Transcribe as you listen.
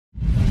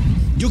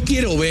Yo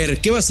quiero ver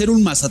qué va a ser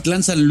un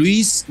Mazatlán San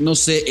Luis, no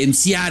sé, en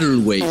Seattle,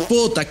 güey.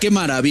 Puta, qué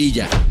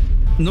maravilla.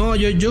 No,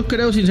 yo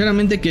creo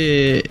sinceramente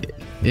que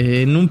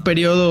en un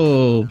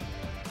periodo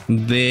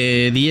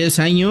de 10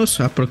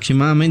 años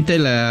aproximadamente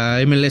la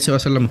MLS va a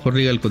ser la mejor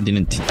liga del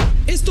continente.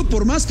 Esto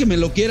por más que me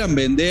lo quieran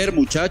vender,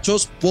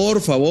 muchachos,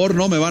 por favor,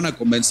 no me van a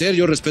convencer.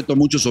 Yo respeto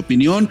mucho su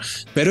opinión,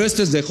 pero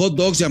esto es de hot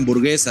dogs y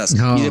hamburguesas.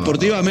 No. Y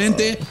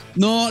deportivamente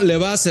no le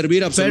va a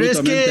servir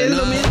absolutamente pero es que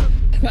nada. Es lo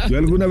mismo. Yo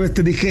alguna vez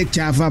te dije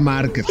chafa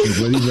marketing,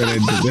 fue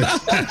diferente.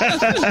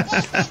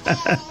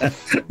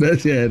 No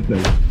es cierto.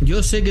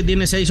 Yo sé que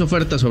tiene 6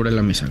 ofertas sobre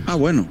la mesa. Ah,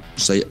 bueno.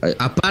 Pues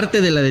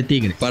aparte de la de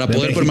Tigre. Para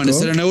poder México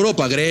permanecer en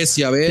Europa,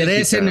 Grecia, Bélgica.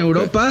 3 en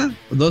Europa,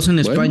 2 en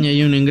España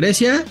y 1 en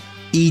Grecia.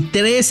 Y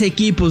 3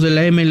 equipos de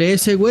la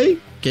MLS, güey,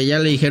 que ya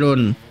le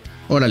dijeron,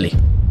 órale.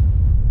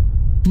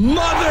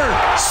 Mother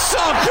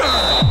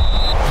Soccer.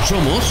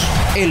 Somos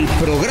el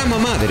programa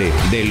madre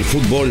del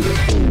fútbol.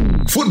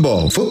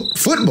 Football?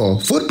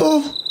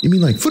 You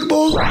mean like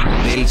football?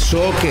 Del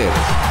soccer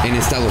en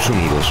Estados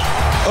Unidos.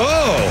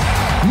 Oh,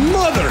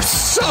 Mother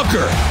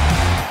Soccer.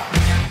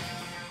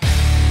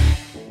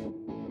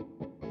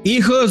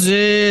 Hijos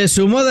de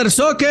su Mother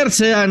Soccer,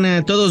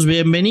 sean todos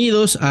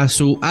bienvenidos a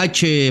su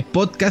H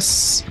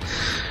Podcast.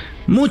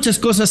 Muchas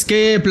cosas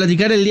que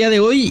platicar el día de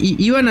hoy.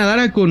 Y iban a dar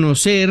a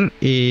conocer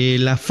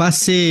la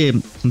fase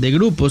de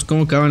grupos,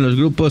 cómo acaban los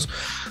grupos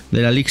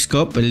de la Leagues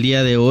Cup el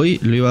día de hoy.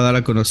 Lo iba a dar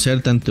a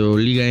conocer tanto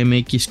Liga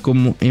MX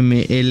como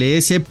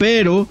MLS,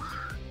 pero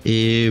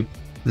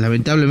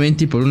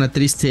lamentablemente y por una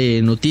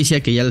triste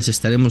noticia que ya les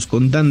estaremos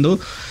contando,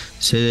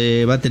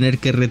 se va a tener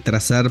que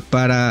retrasar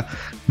para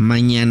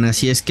mañana.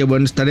 Así es que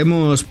bueno,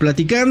 estaremos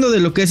platicando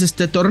de lo que es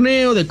este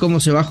torneo, de cómo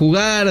se va a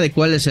jugar, de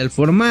cuál es el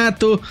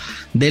formato,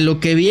 de lo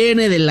que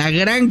viene, de la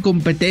gran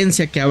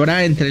competencia que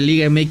habrá entre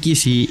Liga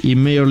MX y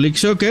Major League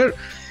Soccer.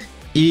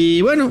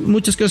 Y bueno,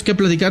 muchas cosas que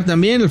platicar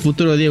también, el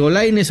futuro de Diego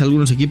Lainez,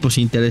 algunos equipos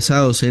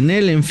interesados en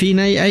él, en fin,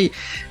 hay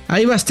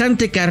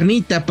bastante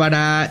carnita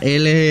para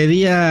el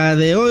día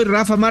de hoy.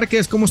 Rafa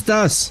Márquez, ¿cómo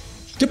estás?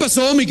 ¿Qué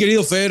pasó, mi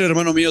querido Fer,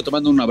 hermano mío? Te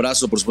mando un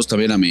abrazo, por supuesto,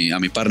 también a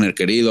mi partner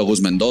querido,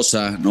 Agus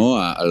Mendoza,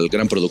 ¿no? Al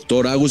gran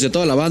productor, Agus y a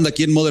toda la banda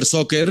aquí en Mother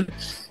Soccer.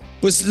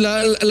 Pues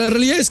la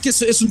realidad es que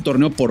es un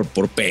torneo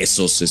por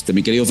pesos,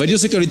 mi querido Fer. Yo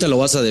sé que ahorita lo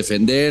vas a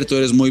defender, tú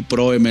eres muy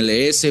pro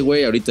MLS,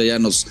 güey, ahorita ya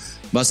nos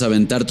vas a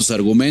aventar tus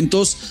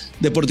argumentos.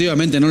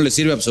 Deportivamente no le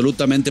sirve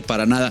absolutamente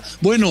para nada.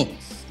 Bueno,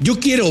 yo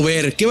quiero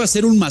ver qué va a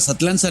ser un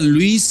Mazatlán San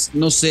Luis,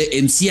 no sé,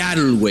 en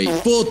Seattle, güey.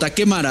 Puta,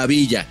 qué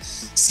maravilla.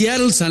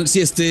 Seattle, San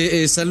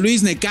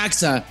Luis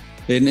Necaxa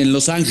en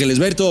Los Ángeles.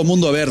 Va a ir todo el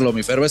mundo a verlo,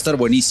 mi Fer, va a estar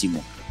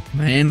buenísimo.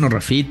 Bueno,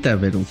 Rafita,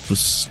 pero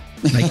pues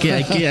hay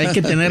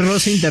que tener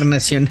roce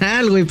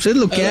internacional, güey. Pues es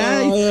lo que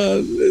hay.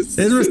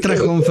 Es nuestra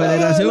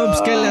confederación,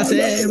 pues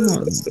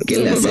 ¿qué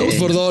le hacemos? Vamos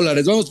por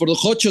dólares, vamos por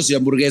hochos y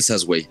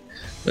hamburguesas, güey.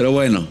 Pero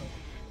bueno.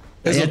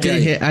 Ya te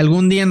dije,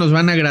 algún día nos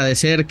van a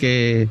agradecer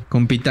que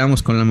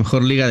compitamos con la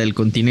mejor liga del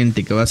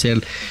continente, que va a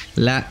ser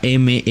la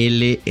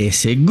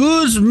MLS.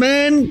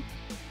 Guzmán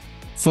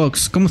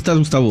Fox, ¿cómo estás,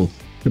 Gustavo?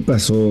 ¿Qué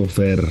pasó,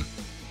 Fer?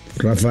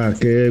 Rafa,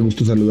 qué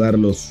gusto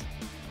saludarlos.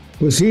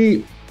 Pues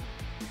sí,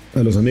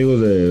 a los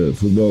amigos de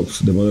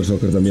Footbox, de Mother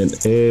Soccer también.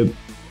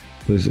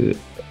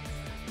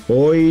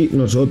 Hoy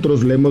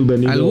nosotros le hemos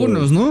venido...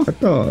 Algunos, ¿no? A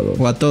todos.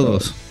 ¿O a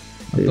todos?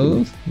 ¿A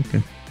todos?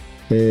 Ok.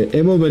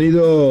 Hemos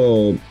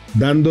venido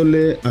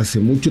dándole hace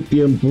mucho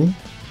tiempo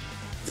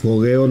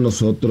fogueo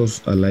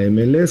nosotros a la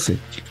MLS.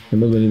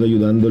 Hemos venido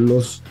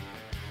ayudándolos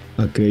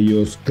a que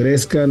ellos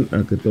crezcan,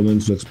 a que tomen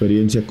su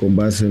experiencia con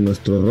base en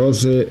nuestro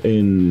roce,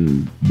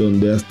 en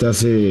donde hasta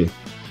hace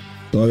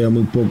todavía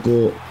muy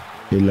poco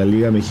la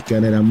Liga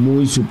Mexicana era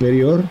muy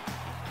superior.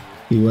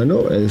 Y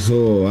bueno,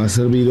 eso ha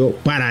servido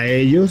para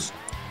ellos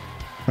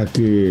a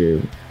que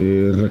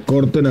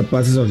recorten a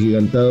pases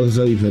agigantados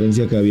esa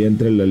diferencia que había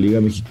entre la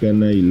Liga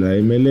Mexicana y la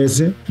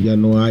MLS. Ya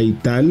no hay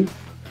tal.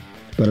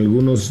 Para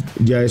algunos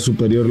ya es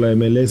superior la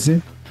MLS,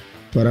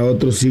 para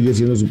otros sigue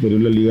siendo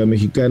superior la Liga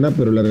Mexicana,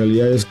 pero la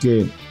realidad es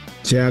que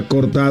se ha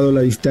cortado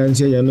la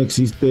distancia, ya no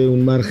existe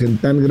un margen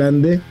tan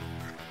grande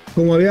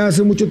como había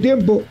hace mucho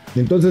tiempo.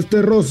 Entonces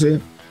este roce,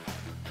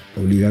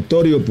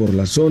 obligatorio por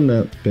la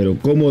zona, pero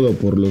cómodo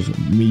por los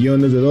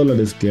millones de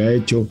dólares que ha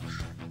hecho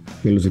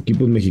que los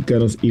equipos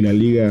mexicanos y la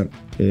Liga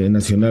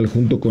Nacional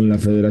junto con la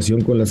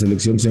Federación, con la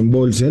selección se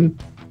embolsen,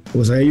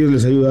 pues a ellos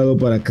les ha ayudado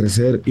para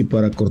crecer y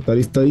para cortar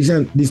esta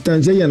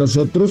distancia, y a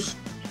nosotros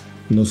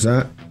nos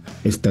ha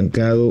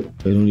estancado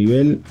en un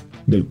nivel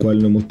del cual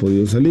no hemos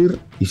podido salir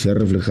y se ha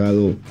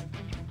reflejado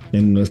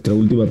en nuestra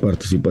última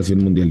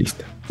participación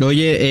mundialista.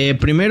 Oye,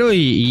 primero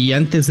y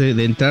antes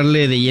de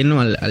entrarle de lleno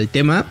al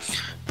tema,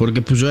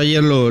 porque pues yo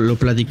ayer lo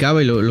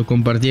platicaba y lo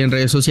compartí en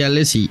redes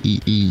sociales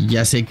y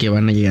ya sé que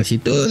van a llegar. Si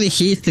tú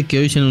dijiste que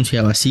hoy se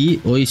anunciaba así,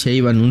 hoy se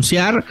iba a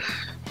anunciar.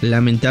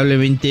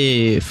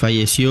 Lamentablemente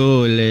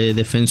falleció el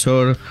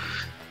defensor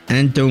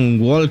Anton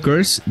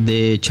Walkers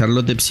de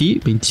Charlotte FC,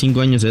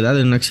 25 años de edad,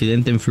 en un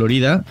accidente en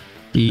Florida.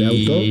 ¿De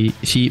auto?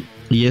 Sí,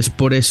 y es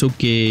por eso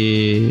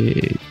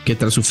que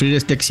tras sufrir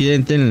este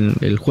accidente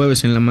el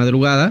jueves en la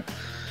madrugada,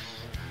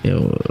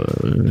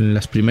 en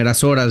las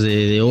primeras horas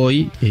de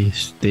hoy,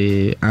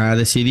 ha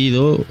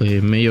decidido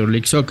Major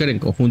League Soccer en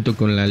conjunto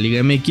con la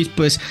Liga MX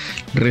pues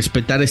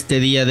respetar este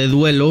día de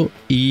duelo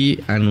y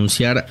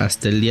anunciar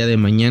hasta el día de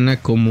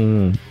mañana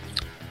cómo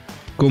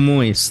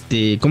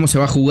se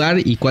va a jugar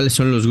y cuáles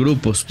son los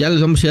grupos. Ya les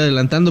vamos a ir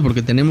adelantando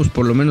porque tenemos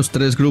por lo menos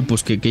 3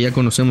 grupos que ya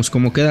conocemos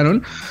cómo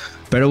quedaron,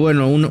 pero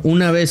bueno,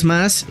 una vez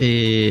más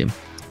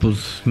pues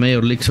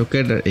Major League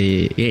Soccer,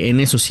 en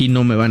eso sí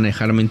no me van a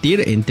dejar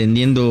mentir,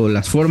 entendiendo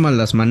las formas,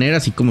 las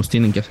maneras y cómo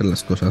tienen que hacer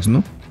las cosas,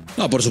 ¿no?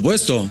 No, por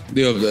supuesto.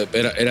 Digo,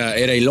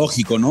 era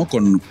ilógico, ¿no?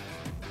 Con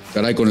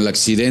el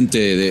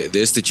accidente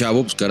de este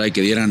chavo, pues caray,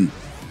 que dieran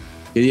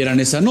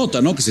esa nota,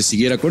 ¿no? Que se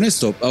siguiera con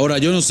esto. Ahora,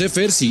 yo no sé,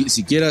 Fer,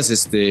 si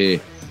quieras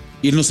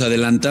irnos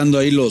adelantando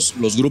ahí los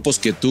grupos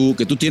que tú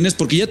tienes,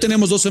 porque ya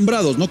tenemos 2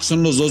 sembrados, ¿no? Que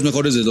son los 2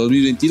 mejores del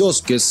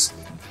 2022, que es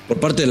por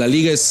parte de la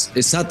Liga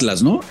es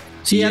Atlas, ¿no?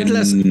 Sí,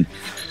 Atlas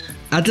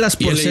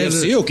por ser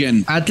 ¿sí, o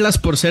quién? Atlas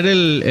por ser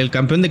el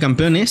campeón de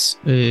campeones,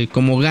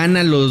 como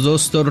gana los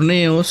 2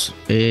 torneos,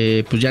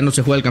 pues ya no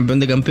se juega el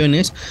campeón de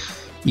campeones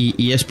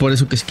y es por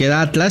eso que se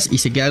queda Atlas y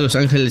se queda Los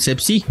Ángeles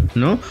FC,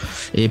 ¿no?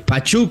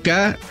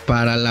 Pachuca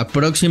para la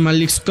próxima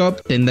Leagues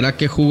Cup tendrá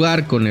que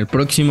jugar con el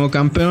próximo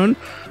campeón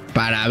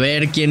para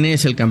ver quién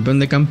es el campeón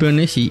de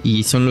campeones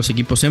y son los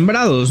equipos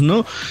sembrados,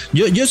 ¿no?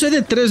 Yo sé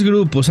de 3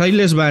 grupos, ahí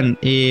les van.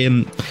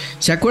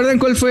 ¿Se acuerdan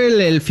cuál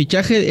fue el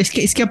fichaje? Es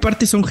que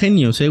aparte son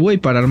genios, güey,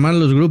 para armar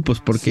los grupos,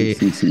 porque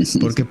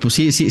pues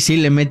sí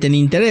le meten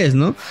interés,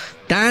 ¿no?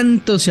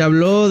 Tanto se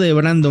habló de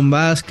Brandon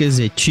Vázquez,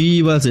 de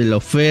Chivas, de la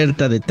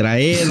oferta, de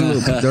traerlo.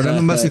 De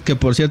Brandon Vázquez, que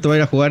por cierto va a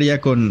ir a jugar ya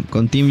con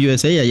Team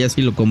USA, allá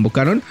sí lo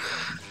convocaron.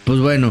 Pues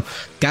bueno,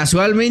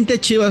 casualmente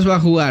Chivas va a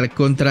jugar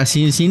contra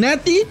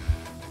Cincinnati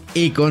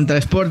y contra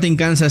Sporting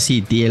Kansas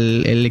City,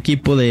 el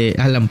equipo de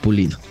Alan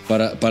Pulido.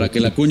 Para que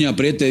la cuña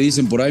apriete,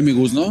 dicen por ahí, mi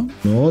Gus, ¿no?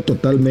 No,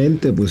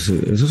 totalmente, pues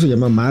eso se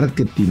llama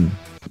marketing,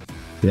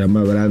 se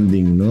llama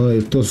branding, ¿no?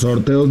 Estos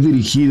sorteos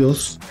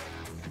dirigidos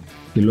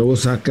que luego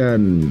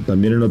sacan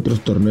también en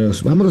otros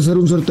torneos. Vamos a hacer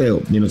un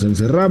sorteo y nos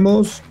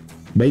encerramos,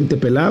 20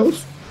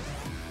 pelados,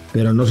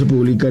 pero no se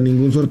publica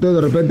ningún sorteo.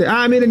 De repente,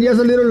 miren, ya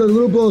salieron los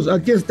grupos,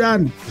 aquí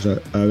están. O sea,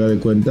 haga de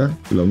cuenta,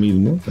 lo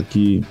mismo,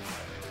 aquí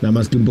nada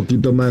más que un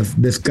poquito más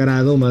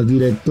descarado, más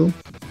directo.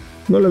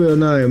 No le veo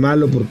nada de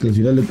malo porque al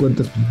final de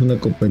cuentas pues, es una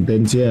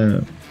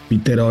competencia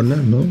piterona,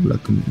 ¿no?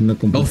 Una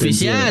competencia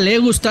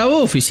oficial,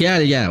 Gustavo,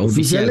 oficial ya.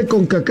 Oficial de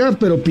CONCACAF,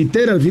 pero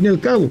pitera al fin y al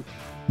cabo,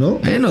 ¿no?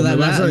 Bueno,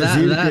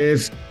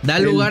 da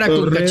lugar a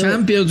Conca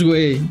Champions,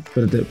 güey.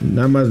 Espérate,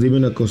 nada más dime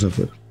una cosa,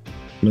 Fer.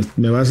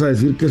 ¿Me vas a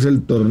decir que es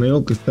el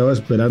torneo que estaba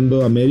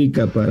esperando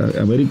América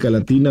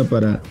Latina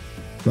para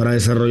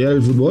desarrollar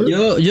el fútbol?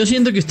 Yo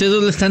siento que ustedes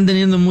dos le están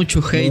teniendo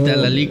mucho hate a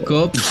la League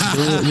Cup.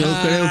 Yo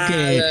creo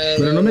que...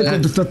 Pero no me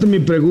contestaste mi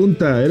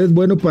pregunta. Eres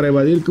bueno para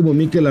evadir como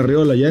Mikel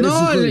Arriola.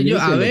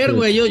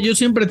 Yo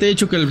siempre te he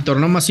dicho que el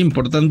torneo más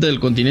importante del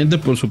continente,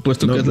 por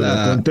supuesto, que es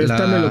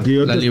contéstame lo que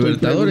yo te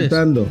Libertadores. Estoy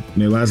preguntando.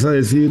 ¿Me vas a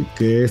decir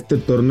que este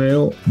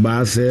torneo va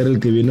a ser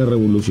el que viene a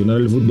revolucionar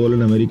el fútbol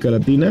en América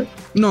Latina?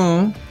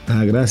 No.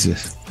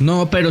 Gracias.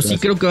 No, pero gracias. Sí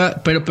creo que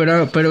va, pero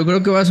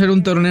creo que va a ser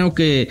un torneo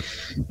que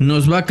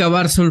nos va a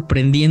acabar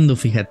sorprendiendo,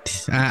 fíjate.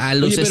 A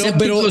los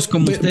escépticos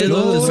como ustedes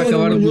dos les va a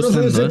acabar gustando. Yo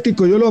no soy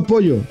escéptico, yo lo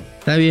apoyo.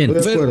 Está bien.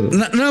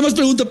 Nada más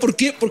pregunta, ¿por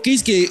qué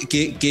es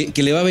que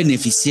le va a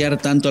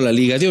beneficiar tanto a la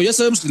liga? Digo, ya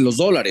sabemos que los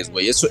dólares,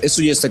 güey, eso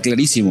ya está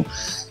clarísimo.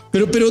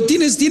 Pero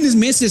tienes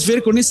meses,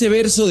 Fer, con ese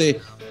verso de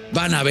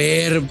van a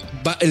ver,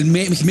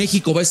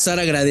 México va a estar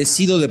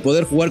agradecido de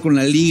poder jugar con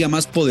la liga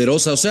más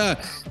poderosa. O sea,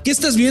 ¿qué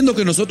estás viendo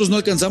que nosotros no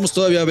alcanzamos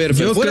todavía a ver?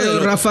 Yo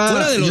creo, Rafa,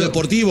 fuera de lo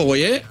deportivo,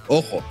 güey,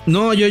 ojo.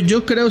 No,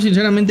 yo creo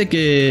sinceramente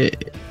que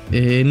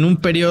en un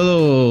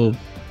periodo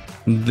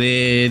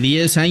de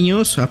 10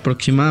 años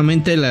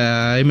aproximadamente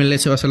la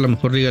MLS va a ser la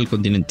mejor liga del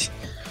continente.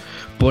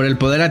 Por el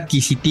poder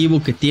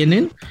adquisitivo que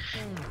tienen,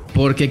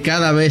 porque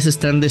cada vez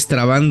están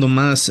destrabando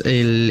más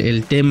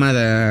el tema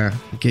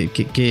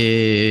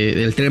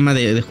el tema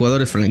de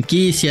jugadores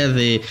franquicias,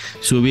 de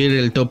subir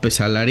el tope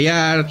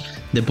salarial,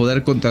 de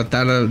poder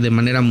contratar de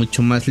manera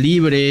mucho más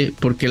libre,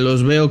 porque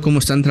los veo cómo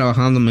están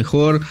trabajando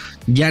mejor,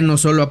 ya no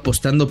solo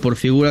apostando por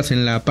figuras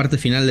en la parte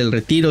final del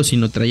retiro,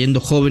 sino trayendo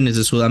jóvenes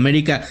de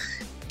Sudamérica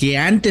que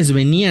antes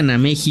venían a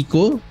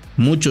México.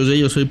 Muchos de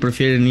ellos hoy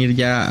prefieren ir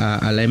ya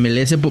a la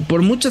MLS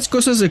por muchas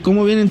cosas de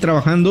cómo vienen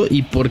trabajando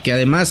y porque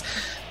además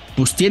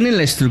pues tienen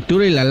la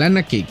estructura y la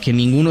lana que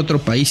ningún otro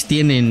país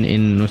tiene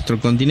en nuestro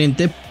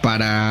continente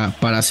para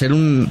hacer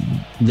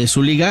de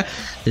su liga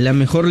la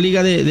mejor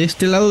liga de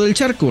este lado del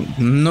charco.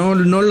 No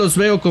los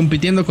veo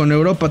compitiendo con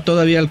Europa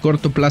todavía al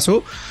corto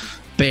plazo,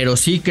 pero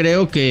sí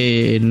creo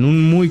que en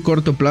un muy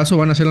corto plazo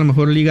van a ser la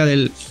mejor liga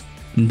del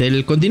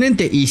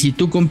continente, y si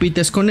tú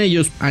compites con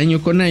ellos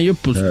año con año,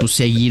 pues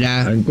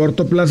seguirá. En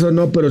corto plazo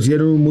no, pero sí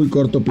en un muy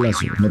corto plazo.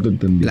 No te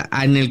entendí.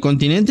 En el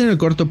continente en el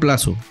corto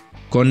plazo.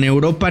 Con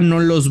Europa no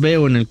los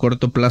veo en el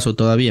corto plazo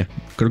todavía.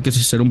 Creo que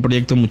ese será un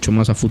proyecto mucho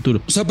más a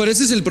futuro. O sea, pero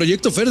ese es el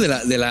proyecto, Fer,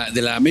 de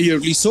la Major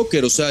League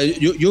Soccer. O sea,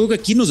 yo creo que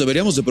aquí nos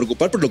deberíamos de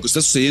preocupar por lo que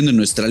está sucediendo en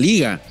nuestra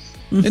liga,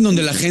 en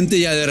donde la gente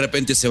ya de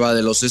repente se va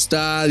de los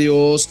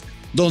estadios,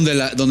 donde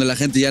la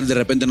gente ya de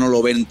repente no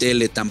lo ve en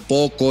tele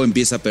tampoco,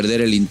 empieza a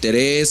perder el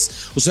interés.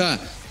 O sea,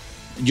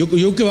 yo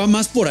creo que va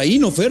más por ahí,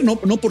 ¿no, Fer? No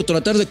por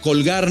tratar de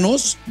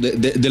colgarnos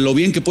de lo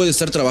bien que puede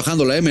estar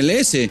trabajando la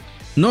MLS.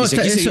 No,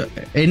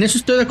 en eso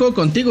estoy de acuerdo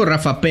contigo,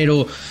 Rafa,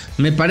 pero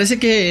me parece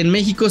que en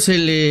México se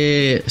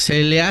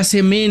le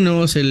hace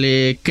menos, se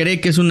le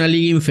cree que es una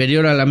liga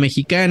inferior a la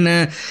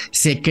mexicana,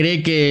 se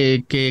cree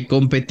que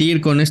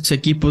competir con estos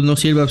equipos no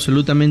sirve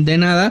absolutamente de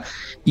nada,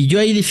 y yo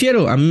ahí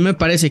difiero. A mí me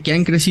parece que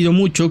han crecido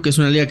mucho, que es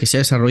una liga que se ha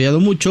desarrollado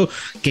mucho,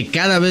 que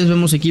cada vez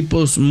vemos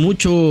equipos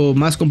mucho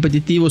más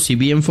competitivos y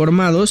bien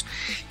formados,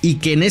 y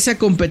que en esa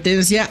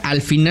competencia,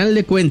 al final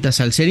de cuentas,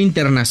 al ser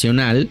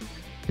internacional,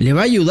 le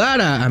va a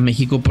ayudar a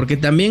México, porque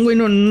también, güey,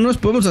 no nos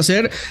podemos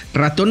hacer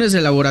ratones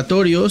de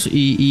laboratorios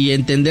y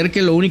entender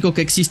que lo único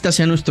que exista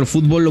sea nuestro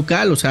fútbol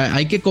local. O sea,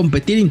 hay que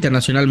competir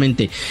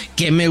internacionalmente.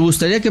 Que me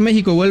gustaría que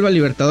México vuelva a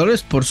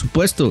Libertadores, por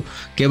supuesto.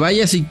 Que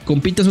vayas y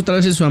compitas otra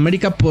vez en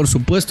Sudamérica, por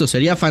supuesto,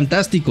 sería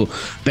fantástico.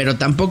 Pero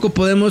tampoco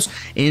podemos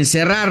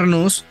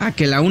encerrarnos a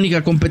que la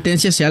única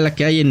competencia sea la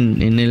que hay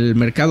en el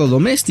mercado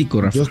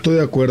doméstico, Rafa. Yo estoy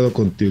de acuerdo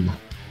contigo.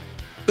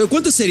 Pero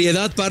 ¿cuánta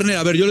seriedad, partner?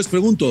 A ver, yo les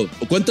pregunto,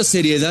 ¿cuánta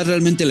seriedad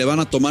realmente le van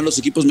a tomar los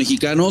equipos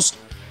mexicanos?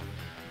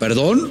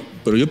 Perdón,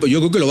 pero yo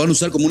creo que lo van a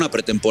usar como una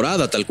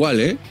pretemporada, tal cual,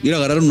 ¿eh? Ir a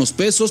agarrar unos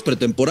pesos,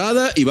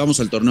 pretemporada, y vamos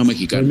al torneo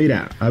mexicano. Pues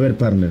mira, a ver,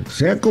 partner,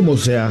 sea como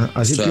sea,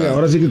 así que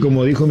ahora sí que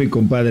como dijo mi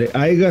compadre,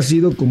 haya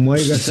sido como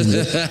haya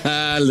sido.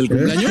 ¿El del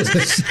cumpleaños?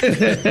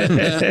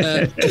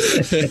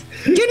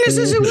 ¿Quién es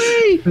ese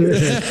güey?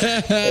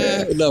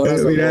 Un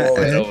abrazo, mira,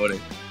 hombre.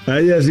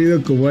 Haya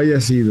sido como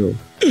haya sido,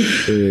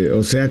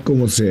 o sea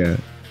como sea,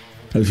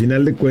 al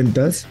final de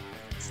cuentas,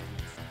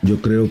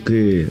 yo creo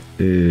que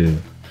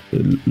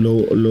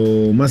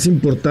lo más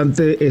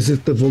importante es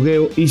este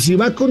fogueo. Y si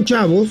va con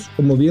chavos,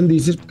 como bien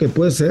dices, que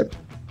puede ser,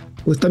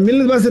 pues también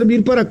les va a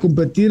servir para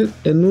competir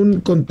en un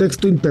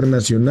contexto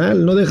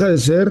internacional. No deja de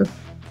ser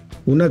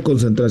una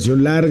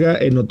concentración larga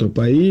en otro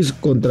país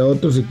contra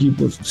otros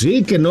equipos.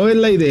 Sí, que no es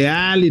la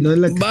ideal y no es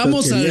la que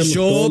vamos al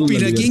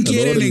shopping. ¿A quién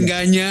quieren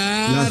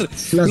engañar?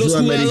 Los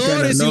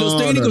jugadores y los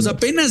técnicos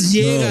apenas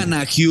llegan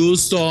a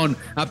Houston,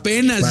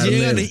 apenas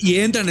llegan y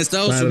entran a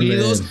Estados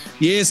Unidos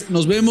y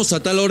nos vemos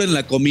a tal hora en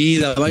la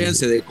comida,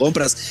 váyanse de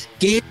compras.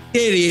 ¿Qué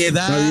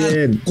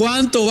seriedad?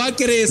 ¿Cuánto va a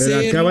crecer?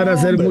 Pero acá van a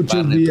ser muchos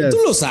partner, días. Tú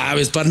lo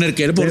sabes, partner,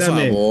 que por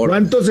favor.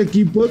 ¿Cuántos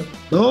equipos?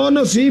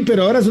 No, sí,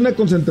 pero ahora es una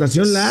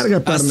concentración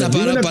larga, partner.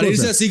 Hasta para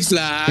irse a Six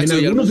Flags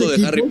y al mundo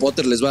de Harry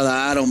Potter les va a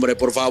dar, hombre,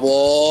 por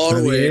favor,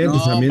 güey.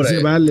 Pues también se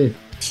vale.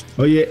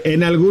 Oye,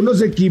 en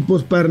algunos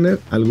equipos, partner,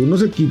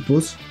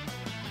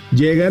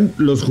 llegan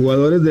los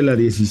jugadores de la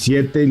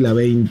 17 y la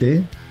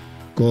 20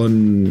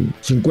 con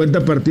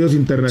 50 partidos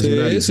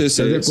internacionales.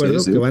 ¿Estás de acuerdo?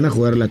 Sí. Que van a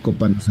jugar la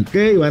Copa no sé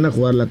qué y van a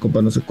jugar la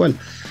Copa no sé cuál.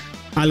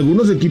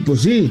 Algunos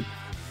equipos sí,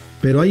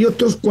 pero hay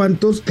otros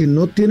cuantos que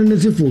no tienen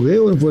ese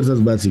fogueo en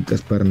fuerzas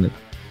básicas, partner.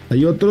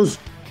 Hay otros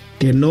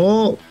que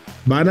no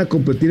van a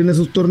competir en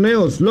esos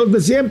torneos. Los de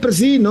siempre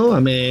sí, ¿no?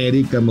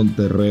 América,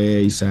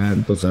 Monterrey,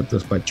 Santos,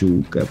 Atlas,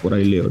 Pachuca, por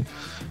ahí León.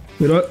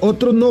 Pero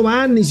otros no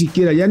van ni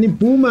siquiera, ya ni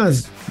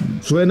Pumas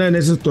suena en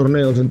esos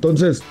torneos.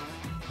 Entonces,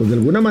 pues de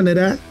alguna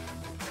manera,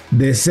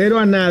 de cero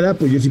a nada,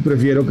 pues yo sí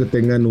prefiero que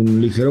tengan un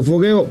ligero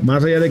fogueo,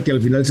 más allá de que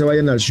al final se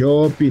vayan al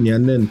shopping y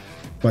anden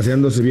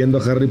paseándose viendo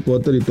a Harry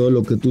Potter y todo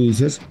lo que tú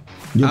dices.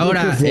 Yo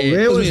ahora,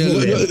 creo que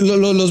fogueo yo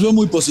los veo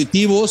muy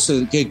positivos.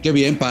 Qué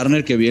bien,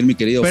 partner, qué bien, mi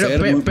querido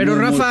Fer. Pero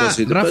Rafa,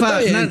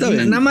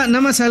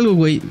 nada más algo,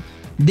 güey.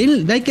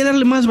 Hay que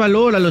darle más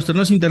valor a los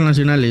torneos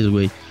internacionales,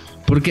 güey.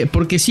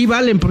 Porque sí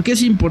valen, porque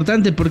es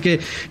importante, porque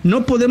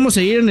no podemos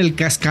seguir en el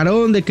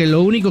cascarón de que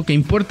lo único que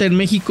importa en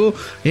México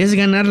es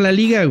ganar la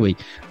liga, güey.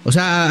 O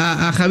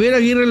sea, a Javier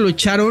Aguirre lo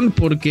echaron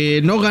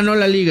porque no ganó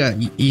la liga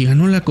y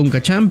ganó la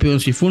Conca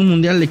Champions y fue un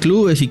mundial de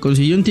clubes y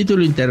consiguió un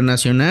título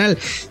internacional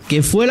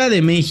que fuera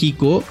de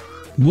México,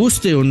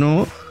 guste o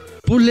no,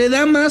 pues le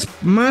da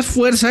más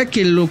fuerza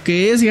que lo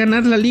que es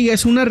ganar la liga.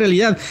 Es una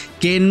realidad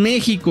que en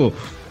México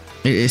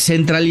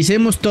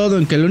centralicemos todo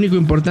en que lo único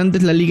importante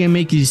es la Liga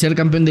MX y ser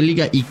campeón de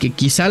liga y que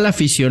quizá el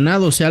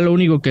aficionado sea lo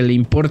único que le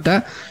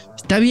importa.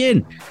 Está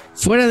bien,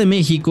 fuera de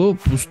México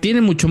pues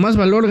tiene mucho más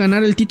valor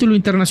ganar el título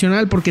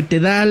internacional porque te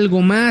da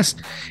algo más.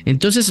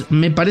 Entonces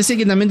me parece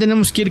que también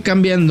tenemos que ir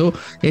cambiando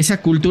esa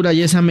cultura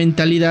y esa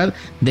mentalidad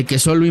de que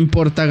solo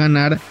importa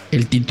ganar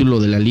el título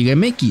de la Liga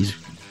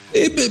MX.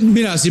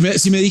 Mira, si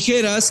me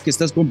dijeras que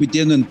estás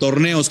compitiendo en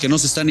torneos que no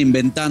se están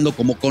inventando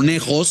como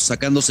conejos,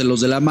 sacándoselos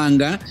de la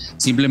manga,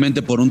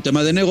 simplemente por un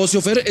tema de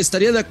negocio, Fer,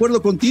 estaría de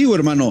acuerdo contigo,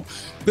 hermano.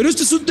 Pero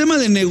esto es un tema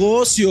de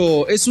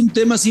negocio, es un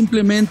tema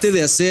simplemente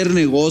de hacer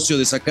negocio,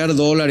 de sacar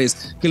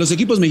dólares, que los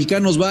equipos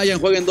mexicanos vayan,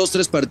 jueguen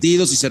 2-3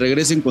 partidos y se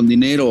regresen con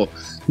dinero.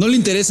 No le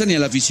interesa ni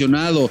al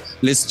aficionado,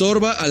 le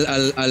estorba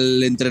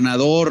al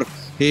entrenador.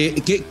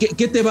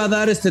 ¿Qué te va a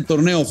dar este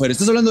torneo, Fer?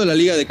 Estás hablando de la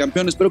Liga de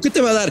Campeones, pero ¿qué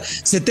te va a dar?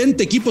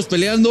 70 equipos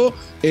peleando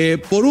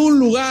por un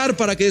lugar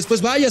para que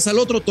después vayas al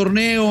otro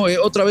torneo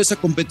otra vez a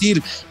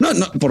competir. No,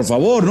 por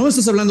favor, no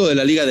estás hablando de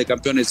la Liga de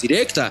Campeones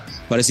directa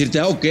para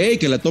decirte, ok,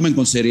 que la tomen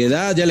con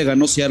seriedad, ya le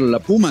ganó Seattle a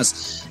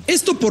Pumas.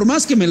 Esto, por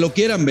más que me lo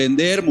quieran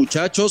vender,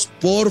 muchachos,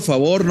 por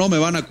favor, no me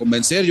van a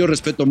convencer. Yo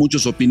respeto mucho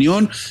su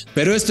opinión,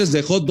 pero esto es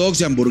de hot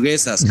dogs y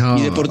hamburguesas. No.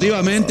 Y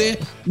deportivamente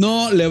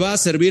no le va a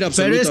servir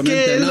absolutamente nada.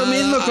 Pero es que es lo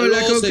mismo con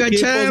la Conca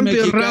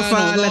Champions,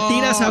 Rafa. La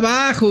tiras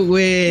abajo,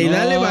 güey.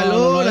 Dale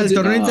valor al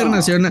torneo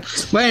internacional.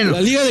 Bueno.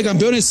 La Liga de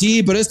Campeones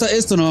sí, pero esto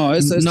no.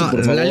 Esto,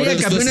 por favor. La Liga de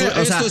Campeones,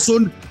 esto es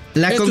un...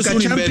 La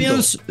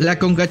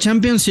Conca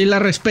Champions sí la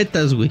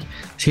respetas, güey.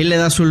 Sí le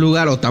das su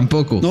lugar o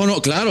tampoco.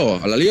 No, claro,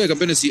 a la Liga de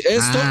Campeones sí.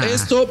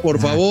 Esto, por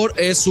favor,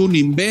 es un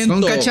invento.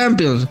 Conca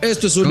Champions.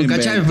 Esto es un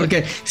invento. Champions,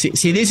 porque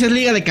si dices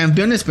Liga de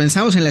Campeones,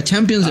 pensamos en la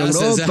Champions de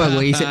Europa,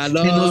 güey. Se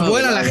nos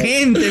vuela la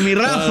gente, mi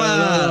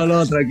Rafa.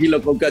 No, tranquilo,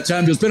 Conca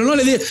Champions. Pero no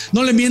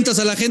le mientas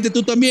a la gente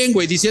tú también,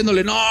 güey,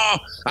 diciéndole, no,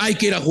 hay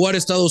que ir a jugar a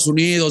Estados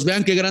Unidos.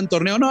 Vean qué gran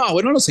torneo. No,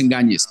 güey, no los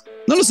engañes.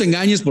 No los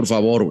engañes, por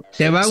favor, güey.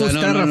 Te va a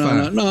gustar,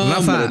 Rafa.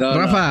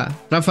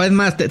 Rafa, es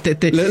más,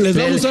 les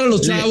va a gustar a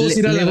los chavos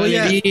ir a la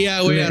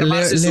galería, güey,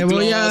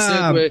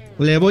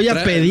 le voy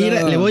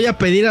a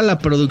pedir a la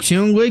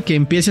producción, güey, que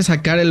empiece a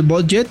sacar el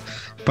budget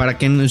para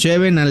que nos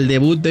lleven al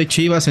debut de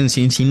Chivas en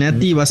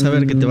Cincinnati y vas a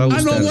ver que te va a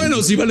gustar. No,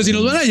 bueno, si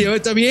nos van a llevar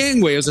está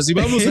bien, güey. O sea, si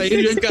vamos a ir,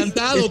 yo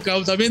encantado,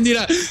 cabrón. También ir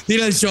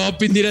al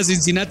shopping, ir a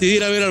Cincinnati,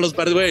 ir a ver a los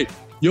partidos, güey.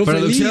 Yo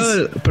producción,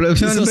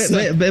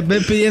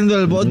 ve pidiendo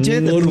el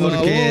budget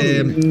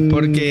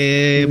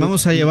porque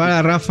vamos a llevar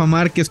a Rafa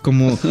Márquez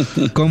como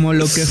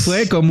lo que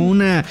fue, como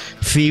una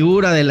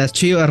figura de las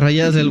Chivas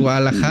Rayadas del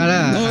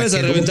Guadalajara. No vas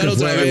a reventar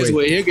otra vez,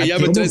 güey, que ya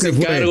me traes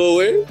en cargo,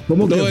 güey.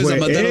 ¿Cómo que no vas a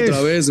matar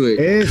otra vez,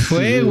 güey.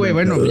 Fue, güey,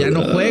 bueno, ya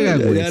no juega,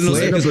 güey. Ya no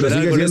sé qué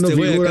esperar con este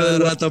güey, cada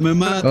rato me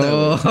mata.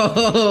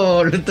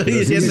 Lo estoy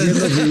diciendo.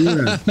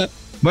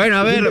 Bueno,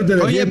 a ver,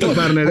 oye,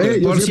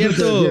 por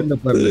cierto,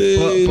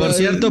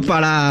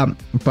 para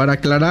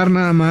aclarar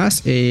nada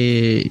más,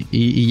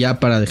 y ya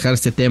para dejar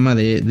este tema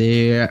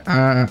de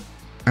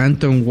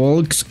Anton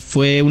Walks,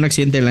 fue un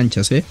accidente de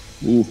lanchas,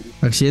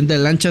 accidente de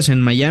lanchas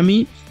en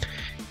Miami,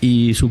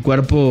 y su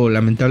cuerpo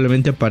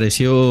lamentablemente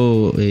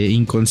apareció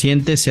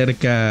inconsciente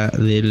cerca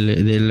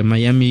del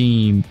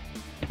Miami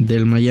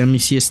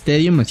Sea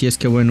Stadium, así es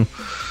que bueno,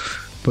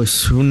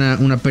 pues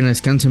una pena,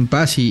 descanse en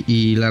paz,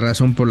 y la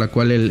razón por la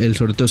cual el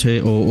sorteo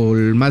o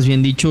más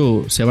bien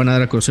dicho, se van a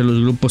dar a conocer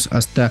los grupos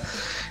hasta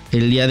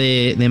el día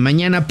de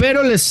mañana.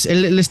 Pero les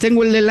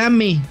tengo el del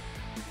AME,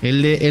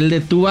 el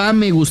de tu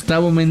AME,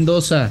 Gustavo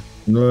Mendoza.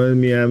 No es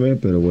mi AME,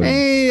 pero bueno.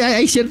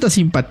 Hay cierta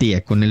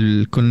simpatía con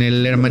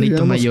el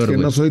hermanito mayor,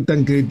 güey. No soy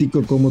tan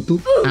crítico como tú.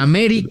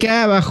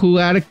 América va a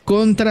jugar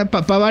contra,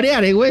 para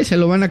variar, güey, se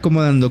lo van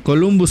acomodando,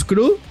 Columbus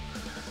Crew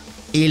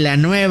y la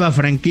nueva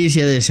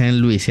franquicia de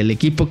San Luis, el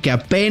equipo que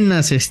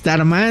apenas se está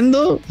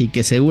armando y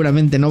que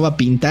seguramente no va a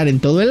pintar en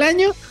todo el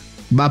año,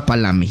 va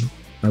para Lami.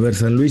 A ver,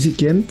 ¿San Luis y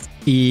quién?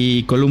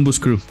 Y Columbus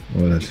Crew.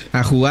 Órale.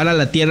 A jugar a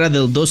la tierra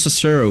del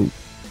 2-0.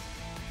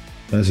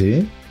 ¿Ah,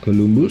 sí?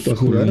 ¿Columbus va a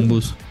jugar?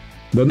 Columbus.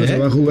 ¿Dónde se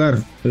va a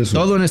jugar eso?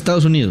 Todo en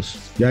Estados Unidos.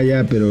 Ya,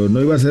 pero no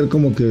iba a ser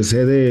como que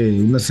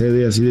una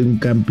sede así de un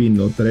camping,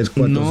 ¿no? 3,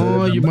 4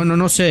 No, bueno,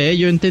 no sé,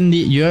 yo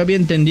había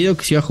entendido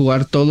que se iba a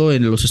jugar todo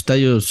en los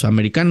estadios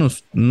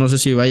americanos. No sé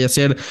si vaya a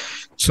ser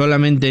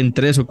solamente en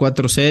 3 o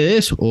 4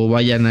 sedes o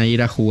vayan a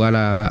ir a jugar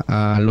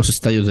a los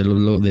estadios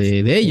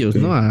de ellos,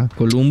 okay, ¿no? A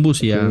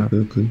Columbus y a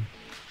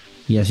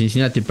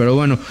Cincinnati. Pero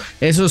bueno,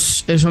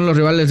 esos son los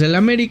rivales del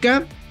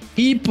América.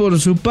 Y por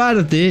su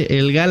parte,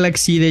 el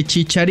Galaxy de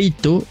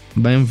Chicharito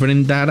va a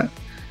enfrentar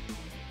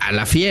a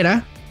la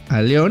Fiera,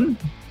 a León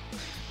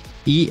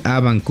y a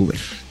Vancouver.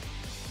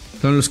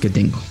 Son los que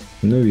tengo.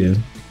 Muy bien.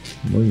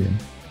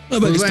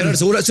 No, pues bueno,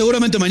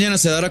 seguramente mañana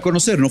se dará a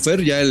conocer, ¿no,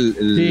 Fer? Ya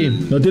sí.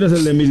 ¿No tienes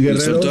el de mis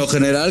guerreros? El sorteo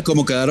general,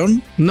 ¿cómo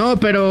quedaron? No,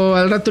 pero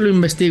al rato lo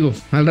investigo.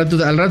 Al rato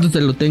te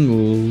lo tengo,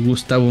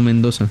 Gustavo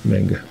Mendoza.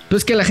 Venga.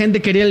 Pues que la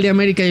gente quería el de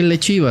América y el de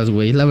Chivas,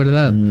 güey, la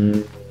verdad.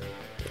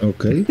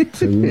 Ok,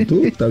 según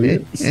tú, está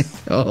bien.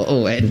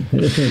 Bueno.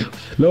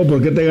 Luego,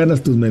 ¿por qué te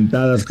ganas tus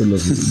mentadas con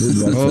los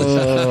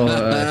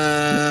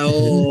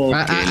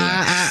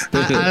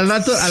Al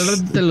rato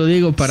te lo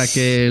digo para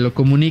que lo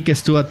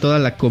comuniques tú a toda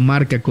la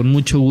comarca con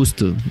mucho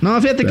gusto.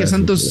 No, fíjate que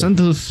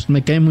Santos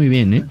me cae muy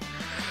bien, ¿eh?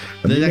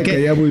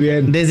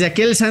 Desde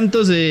aquel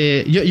Santos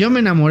yo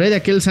me enamoré de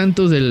aquel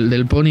Santos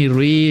del Pony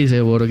Ruiz,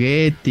 de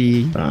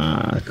Borghetti.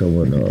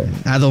 Cómo no.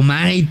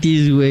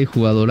 Adomaitis, güey,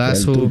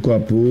 jugadorazo. El Turco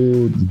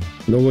Apud.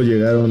 Luego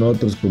llegaron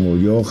otros como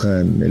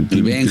Johan, el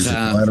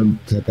Benja.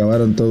 Se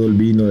acabaron todo el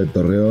vino de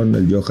Torreón,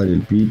 el Johan y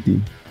el Piti.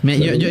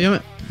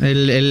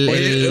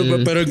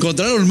 Pero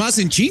encontraron más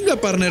en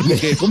chinga, partner,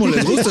 porque como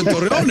les gusta el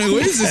Torreón,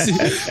 güey.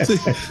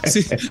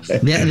 Sí.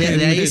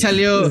 De ahí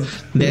salió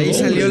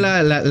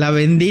la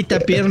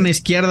bendita pierna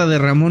izquierda de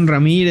Ramón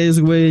Ramírez,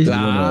 güey.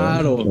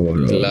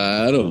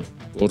 Claro.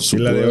 Por supuesto. Y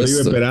la de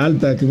Oribe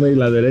Peralta, que es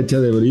la derecha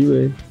de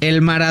Oribe.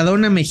 El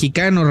Maradona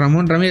mexicano,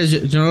 Ramón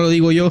Ramírez, yo no lo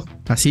digo yo,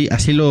 así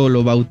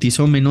lo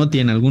bautizó Menotti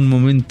en algún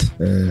momento.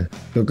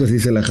 Creo que sí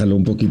se la jaló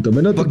un poquito.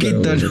 Menotti, un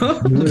poquito, pero... ¿no?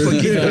 Un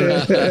poquito.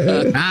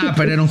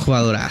 Pero era un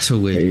jugadorazo,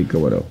 güey. Sí,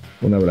 cómo no.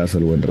 Un abrazo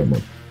al buen Ramón.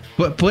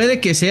 Puede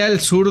que sea el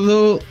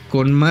zurdo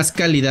con más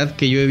calidad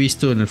que yo he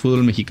visto en el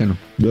fútbol mexicano.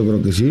 Yo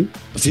creo que sí.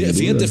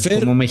 Fíjate, Fer.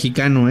 Como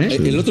mexicano, ¿eh?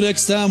 El otro día que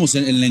estábamos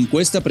en la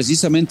encuesta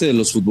precisamente de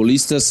los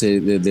futbolistas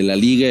de la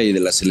Liga y de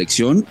la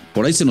selección,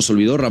 por ahí se nos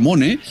olvidó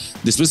Ramón, ¿eh?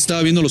 Después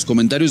estaba viendo los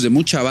comentarios de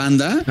mucha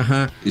banda.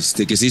 Ajá.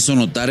 Que se hizo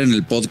notar en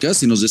el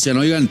podcast y nos decían,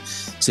 oigan,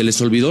 se les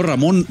olvidó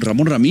Ramón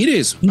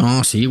Ramírez.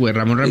 No, sí, güey,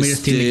 Ramón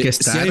Ramírez tiene que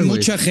estar. Sí, hay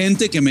mucha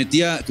gente que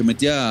metía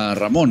a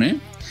Ramón, ¿eh?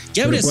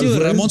 ¿Qué habría sido de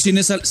Ramón sin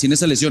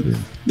esa lesión?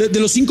 De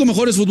los 5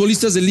 mejores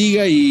futbolistas de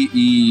Liga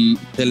y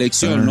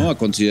selección, ¿no? A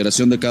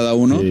consideración de cada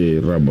uno. Sí,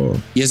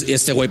 Ramón. Y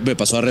este güey me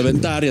pasó a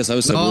reventar, ya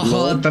sabes, se burló.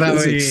 Otra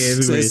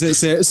vez, güey.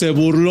 Se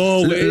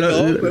burló, güey.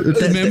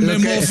 Me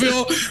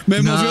mofió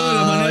de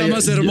la manera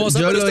más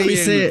hermosa.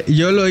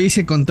 Yo lo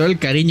hice con todo el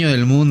cariño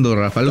del mundo,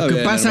 Rafa. Lo que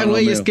pasa,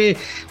 güey, es que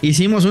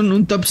hicimos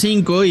un top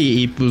 5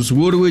 y pues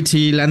Gurwitz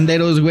y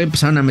Landeros, güey,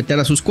 empezaron a meter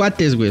a sus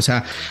cuates, güey. O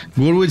sea,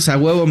 Gurwitz a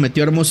huevo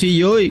metió a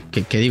Hermosillo y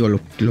que digo,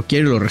 lo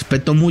quiero y lo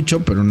respeto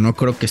mucho, pero no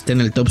creo que esté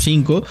en el top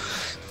 5.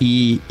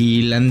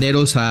 Y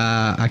Landeros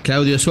a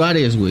Claudio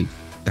Suárez, güey.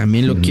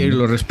 También lo quiero y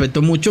lo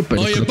respeto mucho,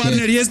 pero... Oye,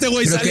 partner, y este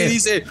güey sale y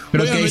dice,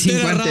 voy a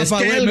meter a Rafa,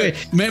 güey.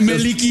 Me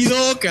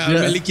liquidó,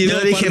 cabrón, me liquidó,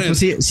 yo dije, partner.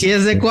 pues si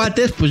es de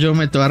cuates, pues yo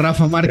meto a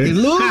Rafa Márquez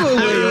Lugo,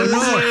 güey, no,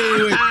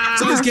 güey.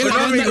 ¿Sabes qué?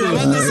 La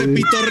banda se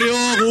pitorreó,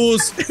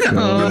 Gus.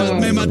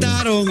 Me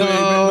mataron,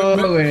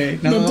 güey.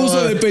 Me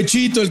puso de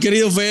pechito el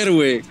querido Fer,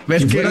 güey.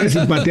 Si fuera de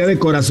simpatía de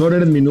corazón,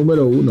 eres mi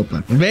número 1,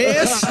 partner.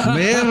 ¿Ves,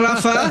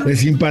 Rafa? De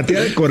simpatía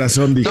de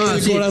corazón, dije.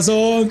 De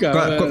corazón,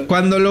 cabrón.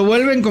 Cuando lo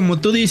vuelven, como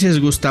tú dices,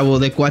 Gustavo,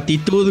 de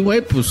cuatitud, güey,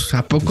 pues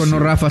 ¿a poco no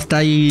Rafa está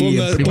ahí?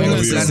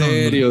 Pónganse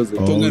serios,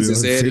 pónganse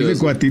serios. Si es de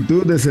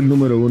cuatitud, es el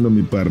número 1,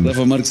 mi partner.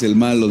 Rafa Márquez el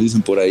mal, lo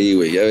dicen por ahí,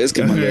 güey. Ya ves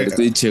que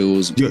pinche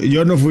Gus.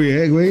 Yo no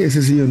fui, güey,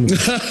 ese sí yo no.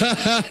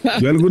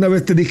 Yo alguna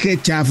vez te dije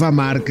Chafa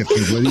Márquez,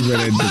 que fue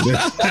diferente.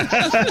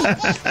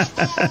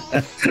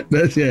 No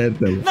es cierto,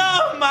 güey.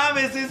 No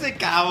mames, ese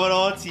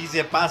cabrón sí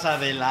se pasa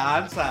de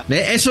lanza.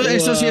 Eso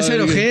sí es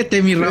el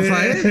ojete, mi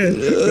Rafa, ¿eh?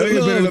 Oye,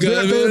 pero lo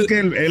peor de todo es que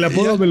el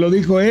apodo me lo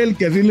dijo él,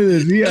 que así le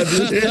decía.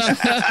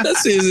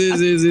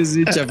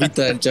 Sí,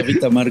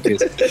 Chafita Márquez.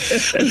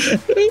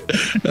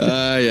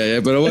 Ay,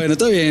 pero bueno,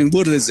 está bien,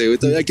 búrdense, güey.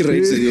 Todavía hay que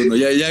reírse de uno.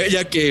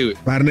 Ya que, güey.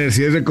 Partner,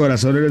 si es de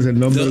corazón, eres el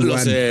nombre. Lo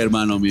sé,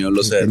 hermano mío,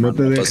 lo sé. No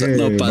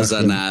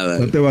pasa nada.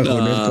 No te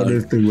bajones con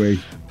este güey.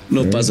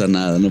 No pasa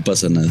nada.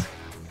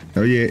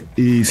 Oye,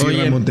 y si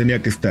Ramón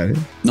tenía que estar, ¿eh?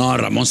 No,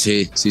 Ramón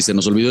sí, se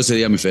nos olvidó ese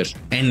día, mi Fer.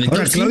 En el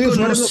top 5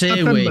 no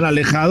sé, güey.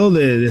 Alejado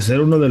de ser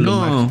uno de los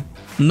más.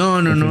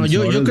 No.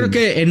 Yo creo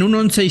que en un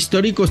 11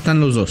 histórico están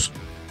los dos.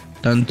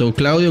 Tanto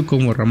Claudio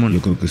como Ramón.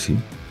 Yo creo que sí.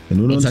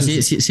 En un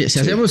 11, si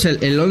hacemos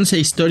el 11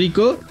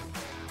 histórico,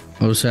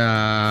 o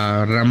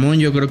sea, Ramón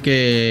yo creo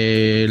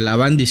que la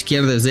banda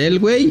izquierda es de él,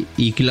 güey,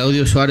 y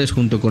Claudio Suárez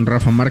junto con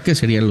Rafa Márquez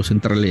serían los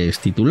centrales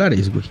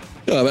titulares, güey.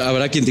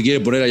 Habrá quien te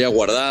quiere poner allá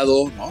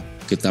guardado, ¿no?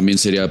 Que también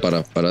sería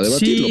para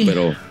debatirlo, sí,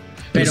 pero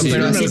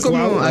así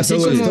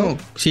como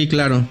sí,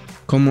 claro,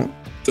 como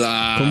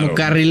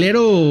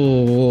carrilero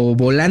o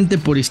volante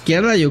por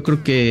izquierda, yo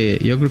creo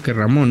que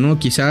Ramón, ¿no?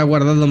 Quizá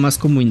guardado más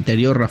como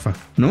interior, Rafa,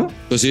 ¿no?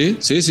 Pues sí.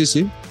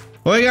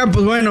 Oigan,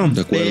 pues bueno,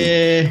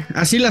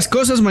 así las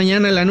cosas,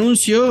 mañana el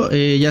anuncio,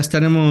 ya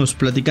estaremos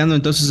platicando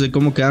entonces de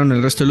cómo quedaron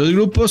el resto de los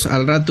grupos.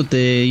 Al rato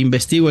te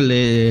investigo el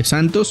de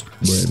Santos,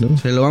 bueno,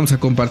 se lo vamos a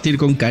compartir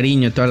con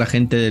cariño a toda la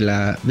gente de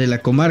la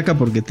comarca,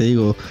 porque te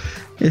digo,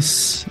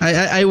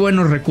 hay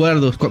buenos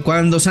recuerdos,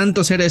 cuando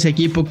Santos era ese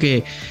equipo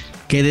que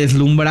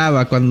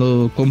deslumbraba,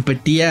 cuando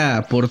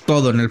competía por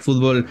todo en el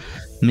fútbol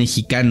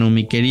mexicano,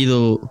 mi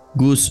querido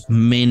Gus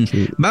Men.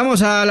 Sí.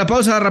 Vamos a la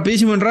pausa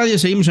rapidísimo en radio,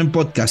 seguimos en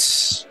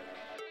podcast.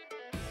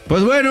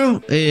 Pues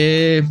bueno,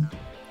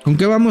 ¿con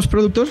qué vamos,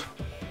 productor?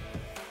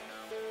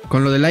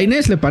 ¿Con lo de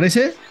Lainez, le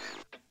parece?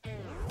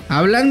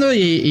 Hablando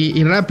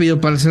y rápido,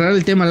 para cerrar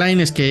el tema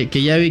Lainez, que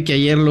ya vi que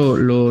ayer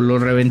lo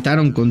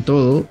reventaron con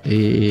todo,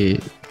 que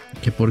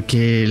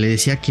porque le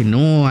decía que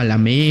no al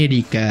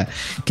América,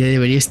 que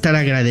debería estar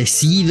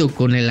agradecido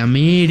con el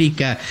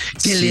América,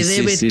 que le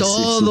debe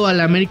todo al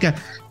América.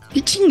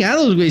 Qué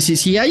chingados, güey.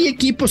 Si hay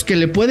equipos que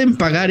le pueden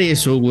pagar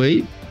eso,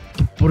 güey,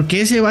 ¿por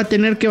qué se va a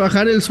tener que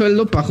bajar el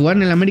sueldo para jugar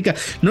en el América?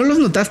 ¿No los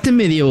notaste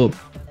medio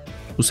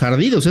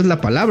ardidos? Es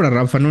la palabra,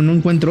 Rafa, no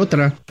encuentro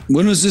otra.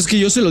 Bueno, es que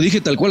yo se lo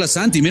dije tal cual a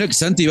Santi. Mira que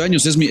Santi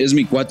Baños es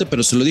mi cuate,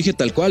 pero se lo dije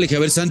tal cual. Le dije, a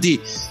ver, Santi,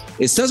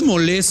 ¿estás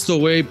molesto,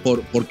 güey,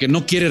 porque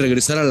no quiere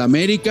regresar al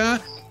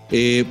América?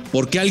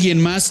 Porque alguien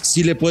más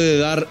sí le puede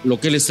dar lo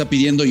que él está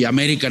pidiendo y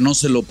América no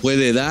se lo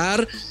puede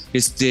dar.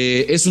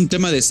 Es un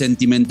tema de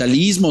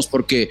sentimentalismos,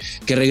 porque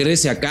que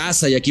regrese a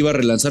casa y aquí va a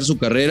relanzar su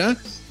carrera.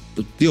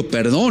 Tío,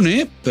 perdón,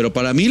 pero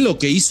para mí lo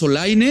que hizo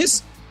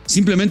Lainez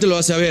simplemente lo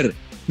hace a ver.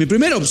 Mi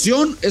primera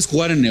opción es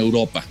jugar en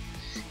Europa.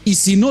 Y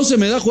si no se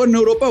me da jugar en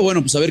Europa,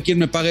 bueno, pues a ver quién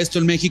me paga esto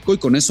en México y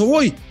con eso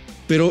voy.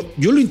 Pero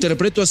yo lo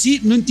interpreto así,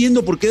 no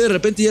entiendo por qué de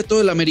repente ya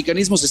todo el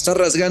americanismo se está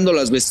rasgando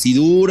las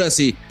vestiduras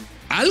y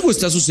algo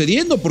está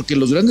sucediendo porque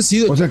los grandes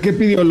sí. O sea, ¿qué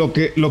pidió? ¿Lo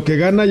que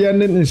gana ya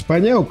en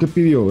España o qué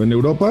pidió? ¿En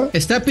Europa?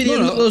 Está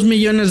pidiendo $2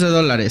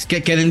 millones.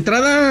 Que de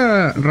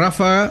entrada,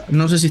 Rafa,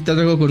 no sé si estás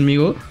de acuerdo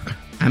conmigo,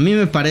 a mí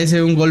me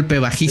parece un golpe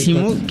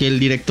bajísimo que el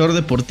director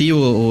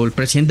deportivo o el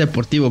presidente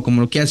deportivo,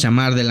 como lo quieras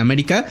llamar, del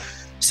América,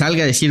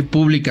 salga a decir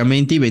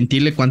públicamente y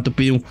ventile cuánto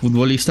pide un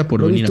futbolista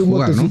por venir a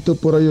jugar, ¿no? Un botecito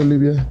por ahí,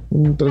 Olivia.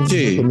 Un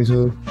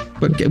transmiso.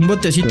 ¿Un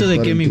botecito de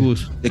qué, mi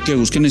Gus? ¿De qué,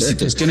 Gus? ¿Qué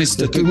necesitas?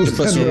 ¿Qué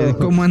pasó?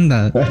 ¿Cómo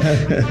anda?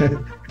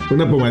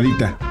 Una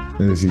pomadita,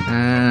 necesito.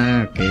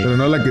 Ah, ok. Pero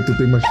no la que tú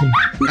te imaginas.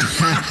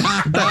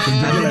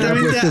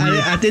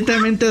 ¿A ti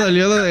también te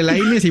dolió lo de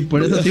Lainez y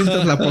por eso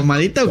sientes la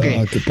pomadita o qué?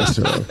 Ah, ¿qué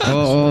pasó?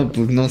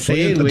 Pues no sé,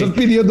 güey. ¿Entonces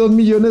pidió $2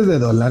 millones?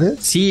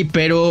 Sí,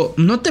 pero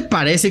 ¿no te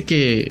parece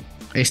que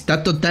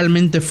está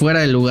totalmente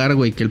fuera de lugar,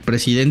 güey, que el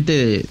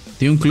presidente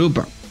de un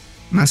club,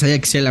 más allá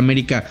que sea el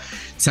América,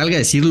 salga a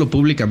decirlo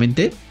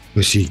públicamente?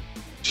 Pues sí.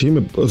 Sí,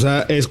 o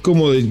sea, es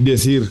como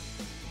decir,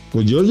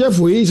 pues yo ya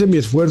fui, hice mi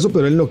esfuerzo,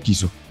 pero él no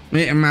quiso.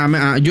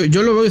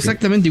 Yo lo veo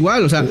exactamente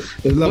igual, o sea,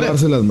 es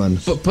lavarse las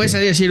manos. Puedes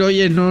decir,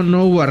 oye,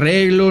 no hubo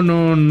arreglo,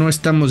 no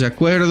estamos de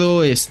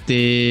acuerdo,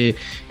 él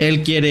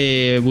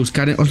quiere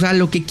buscar, o sea,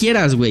 lo que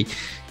quieras, güey,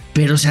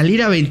 pero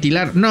salir a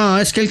ventilar, no,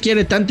 es que él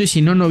quiere tanto y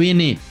si no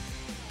viene.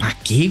 ¿Para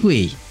qué,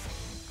 güey?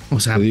 O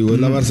sea, te digo, es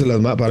lavarse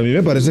las manos. Para mí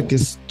me parece que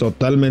es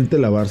totalmente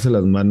lavarse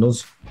las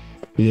manos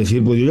y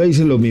decir, pues yo ya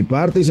hice mi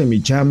parte, hice mi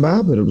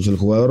chamba, pero pues el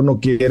jugador no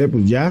quiere,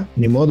 pues ya,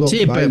 ni modo.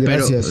 Sí, pero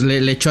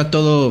le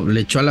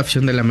echó a la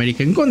afición del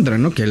América en contra,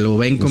 ¿no? Que lo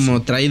ven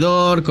como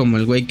traidor, como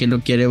el güey que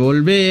no quiere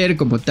volver,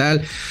 como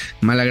tal,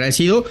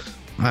 malagradecido.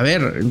 A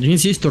ver, yo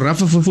insisto,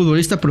 Rafa fue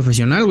futbolista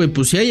profesional, güey.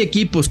 Pues si hay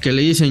equipos que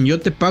le dicen,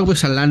 yo te pago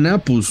esa lana,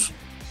 pues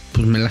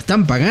me la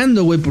están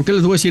pagando, güey. ¿Por qué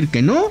les voy a decir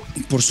que no?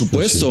 Por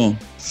supuesto.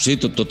 Sí,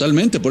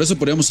 totalmente. Por eso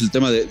poníamos el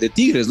tema de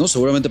Tigres, ¿no?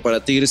 Seguramente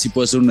para Tigres sí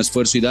puede ser un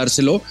esfuerzo y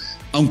dárselo.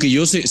 Aunque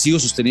yo sigo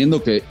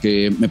sosteniendo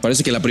que me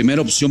parece que la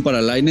primera opción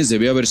para Lainez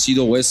debió haber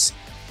sido, pues,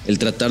 el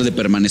tratar de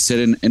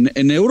permanecer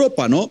en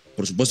Europa, ¿no?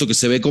 Por supuesto que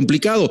se ve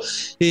complicado.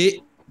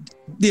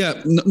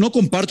 No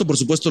comparto, por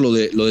supuesto, lo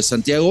de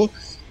Santiago,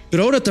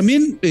 pero ahora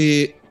también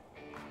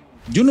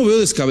yo no veo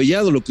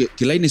descabellado lo que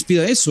Lainez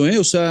pida eso, ¿eh?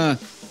 O sea,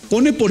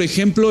 pone, por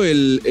ejemplo,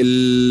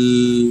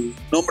 el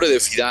nombre de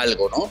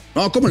Fidalgo, ¿no?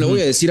 No, ¿cómo le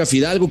voy a decir a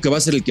Fidalgo que va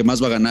a ser el que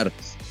más va a ganar?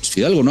 Pues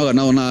Fidalgo no ha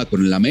ganado nada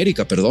con el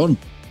América, perdón.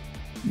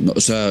 No,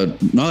 o sea,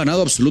 no ha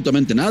ganado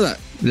absolutamente nada.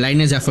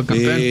 Lainez ya fue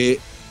campeón.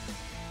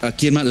 ¿A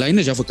quién más?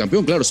 Lainez ya fue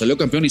campeón, claro, salió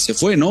campeón y se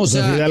fue, ¿no? O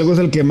sea, Fidalgo es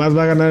el que más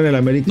va a ganar en el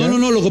América.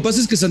 No, lo que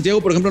pasa es que Santiago,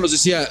 por ejemplo, nos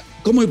decía,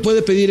 ¿cómo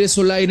puede pedir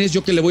eso Lainez?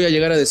 Yo que le voy a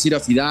llegar a decir a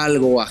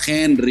Fidalgo, a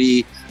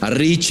Henry, a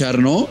Richard,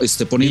 ¿no?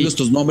 Poniendo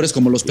estos nombres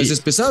como los peces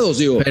pesados,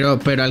 digo.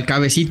 Pero al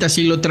Cabecita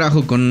sí lo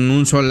trajo con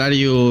un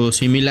salario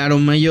similar o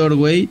mayor,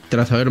 güey,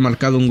 tras haber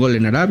marcado un gol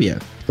en Arabia.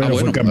 Pero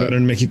fue campeón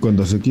en México en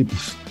 2 equipos.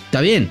 Está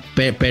bien,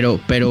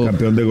 pero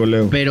campeón de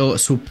goleo. Pero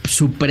su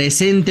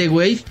presente,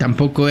 güey,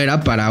 tampoco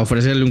era para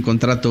ofrecerle un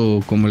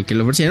contrato como el que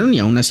le ofrecieron y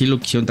aún así lo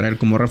quisieron traer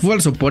como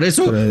refuerzo. Por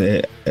eso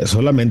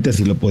solamente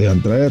así lo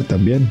podían traer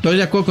también. Estoy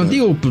de acuerdo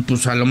contigo,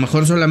 pues a lo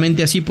mejor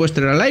solamente así puedes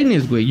traer a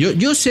Lainez, güey.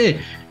 Yo sé.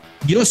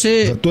 O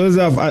sea, tú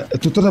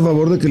estás a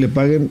favor de que le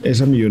paguen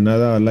esa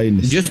millonada a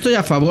Lainez. Yo estoy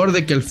a favor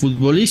de que el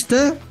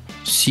futbolista,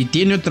 si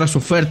tiene otras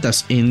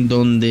ofertas en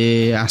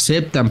donde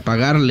aceptan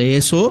pagarle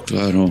eso,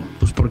 claro,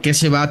 pues ¿por qué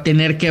se va a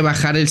tener que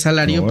bajar el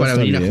salario para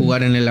venir a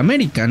jugar en el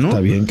América, no?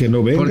 Está bien que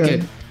no venga. Porque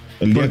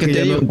el día que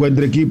ya no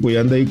encuentre equipo y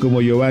anda ahí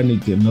como Giovanni,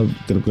 que no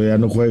creo que ya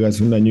no juega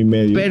hace 1 año y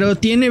medio. Pero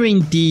tiene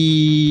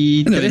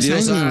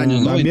 23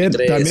 años. ¿no?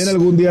 También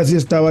algún día sí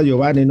estaba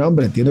Giovanni, no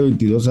hombre, tiene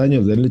 22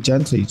 años, denle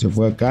chance, y se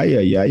fue acá y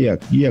allá y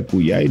aquí a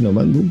Cuyá y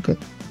nomás nunca.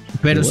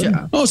 Pero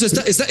bueno. No, o sea,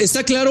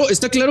 está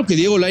claro que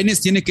Diego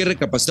Lainez tiene que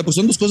recapacitar, pues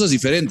son dos cosas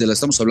diferentes, la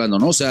estamos hablando,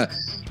 ¿no? O sea,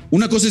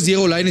 una cosa es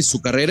Diego Lainez,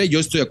 su carrera, y yo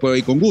estoy de acuerdo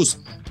ahí con Gus.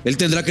 Él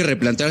tendrá que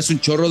replantearse un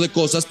chorro de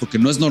cosas porque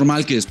no es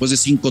normal que después de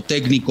 5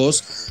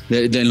 técnicos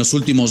en los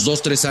últimos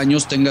 2-3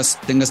 años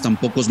tengas tan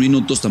pocos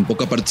minutos, tan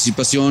poca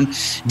participación,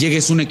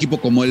 llegues a un equipo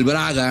como el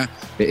Braga,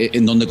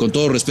 en donde con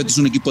todo respeto es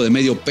un equipo de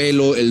medio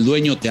pelo, el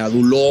dueño te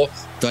aduló,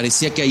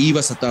 parecía que ahí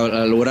ibas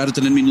a lograr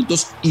tener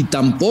minutos y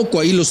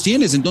tampoco ahí los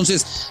tienes.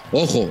 Entonces,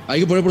 ojo,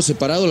 hay que poner por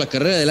separado la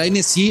carrera de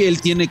Lainez. Sí,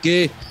 él tiene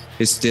que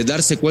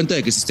darse cuenta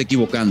de que se está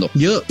equivocando.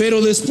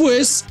 Pero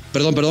después,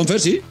 perdón, Fer,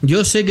 ¿sí?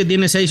 Yo sé que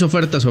tiene 6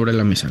 ofertas sobre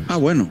la mesa. Ah,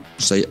 bueno.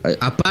 Pues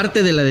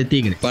aparte de la de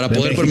Tigre. Para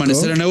poder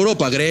permanecer en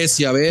Europa,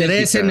 Grecia, Bélgica.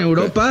 3 en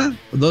Europa,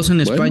 2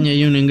 en España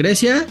y 1 en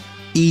Grecia.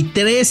 Y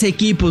 3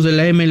 equipos de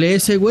la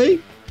MLS, güey,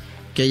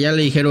 que ya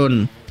le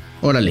dijeron,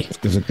 órale. Pues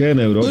que se quede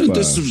en Europa. Bueno,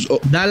 entonces,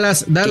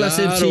 Dallas claro.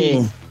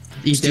 FC.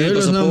 Y te doy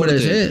los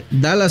nombres,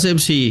 Dallas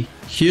FC,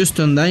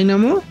 Houston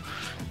Dynamo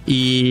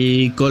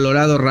y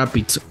Colorado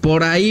Rapids.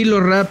 Por ahí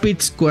los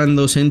Rapids,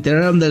 cuando se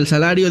enteraron del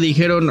salario,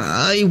 dijeron,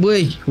 ay,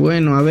 güey,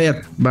 bueno, a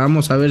ver,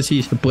 vamos a ver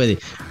si se puede.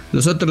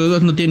 Los otros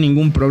dos no tienen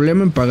ningún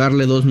problema en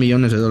pagarle $2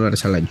 millones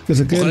al año. Que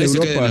se quede Ojalá en se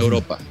Europa. quede en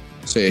Europa.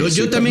 Sí,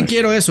 Yo también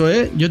quiero eso,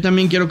 ¿eh? Yo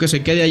también quiero que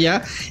se quede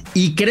allá.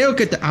 Y creo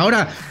que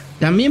ahora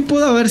también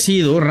pudo haber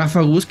sido,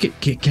 Rafa Gus, que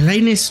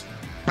Lainez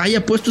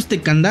haya puesto este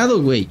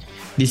candado, güey.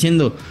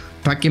 Diciendo,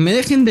 para que me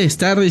dejen de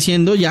estar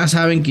diciendo, ya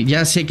saben que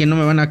ya sé que no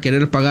me van a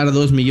querer pagar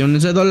 $2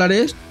 millones.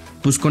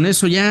 Pues con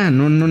eso ya,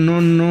 no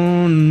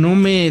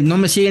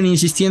me siguen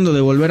insistiendo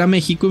de volver a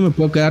México y me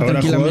puedo quedar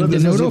Ahora, tranquilamente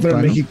en Europa. En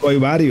 ¿no? México hay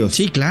varios.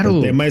 Sí, claro.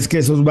 El tema es que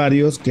esos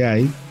varios que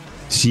hay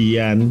sí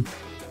han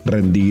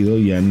rendido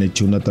y han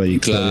hecho una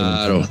trayectoria.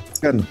 Claro.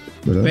 Mexicano,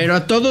 ¿verdad? Pero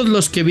a todos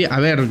los que a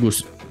ver,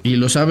 Gus, y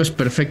lo sabes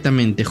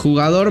perfectamente,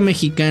 jugador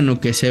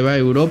mexicano que se va a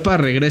Europa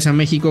regresa a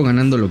México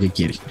ganando lo que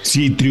quiere.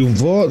 Sí,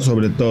 triunfó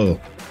sobre todo.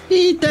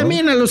 Y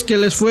también a los que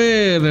les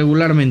fue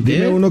regularmente.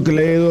 Tiene uno que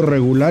le ha ido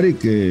regular y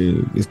que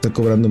está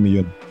cobrando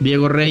millón.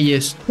 Diego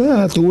Reyes.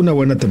 Tuvo una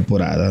buena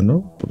temporada,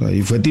 ¿no? Por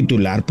ahí fue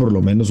titular por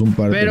lo menos un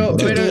par de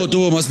temporadas.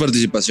 Tuvo más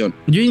participación.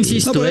 Yo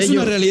insisto, pero es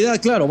una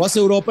realidad, claro. Vas a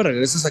Europa,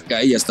 regresas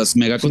acá y ya estás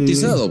mega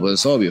cotizado,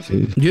 pues obvio.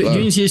 Sí. Yo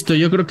insisto,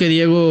 yo creo que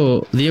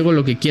Diego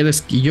lo que quiere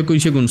es, y yo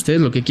coincido con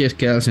ustedes, lo que quiere es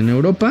quedarse en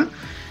Europa.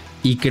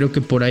 Y creo que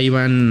por ahí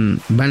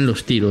van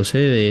los tiros,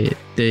 de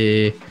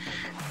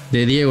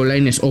Diego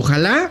Lainez.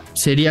 Ojalá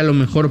sería lo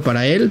mejor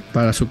para él,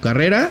 para su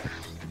carrera,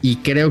 y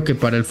creo que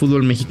para el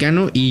fútbol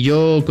mexicano. Y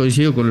yo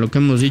coincido con lo que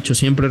hemos dicho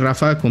siempre,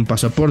 Rafa, con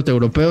pasaporte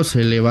europeo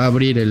se le va a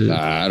abrir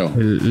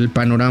el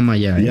panorama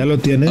ya. ¿Ya lo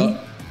tiene?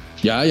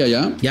 Ya.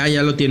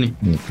 Ya lo tiene.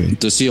 Okay.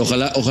 Entonces sí,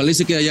 ojalá y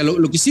se quede allá.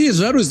 Lo que sí es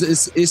raro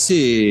es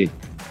ese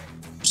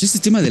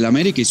tema del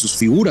América y sus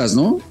figuras,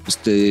 ¿no?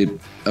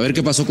 A ver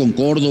qué pasó con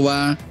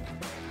Córdoba,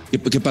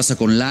 qué pasa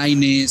con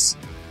Lainez.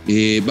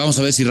 Vamos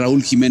a ver si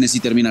Raúl Jiménez sí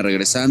termina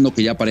regresando,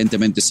 que ya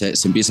aparentemente se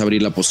empieza a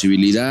abrir la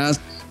posibilidad.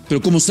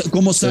 Pero cómo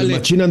sale. El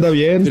Machín anda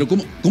bien. Pero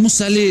cómo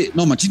sale.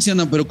 No, Machín sí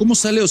anda, pero cómo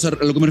sale, o sea,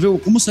 a lo que me refiero,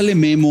 cómo sale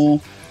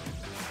Memo.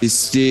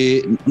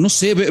 No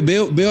sé,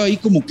 veo ahí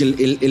como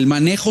que el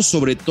manejo,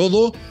 sobre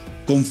todo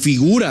con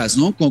figuras,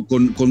 ¿no?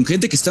 Con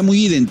gente que está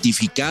muy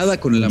identificada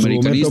con el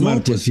americanismo.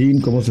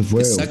 Marchesín, ¿cómo se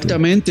fue?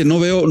 Exactamente, no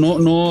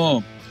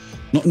veo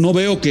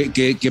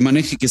que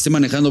esté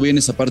manejando bien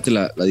esa parte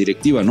la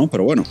directiva, ¿no?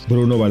 Pero bueno.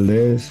 Bruno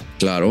Valdés.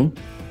 Claro.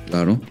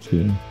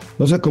 Sí.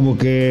 O sea, como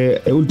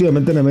que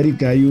últimamente en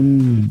América hay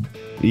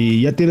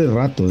y ya tiene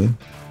rato,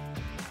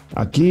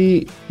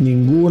 Aquí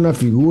ninguna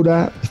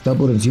figura está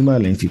por encima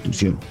de la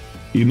institución.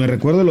 Y me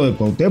recuerdo lo de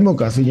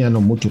Cuauhtémoc, hace ya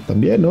no mucho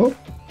también, ¿no?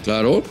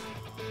 Claro.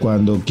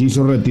 Cuando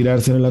quiso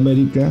retirarse en el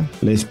América,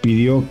 les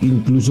pidió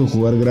incluso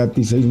jugar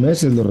gratis 6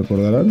 meses, ¿lo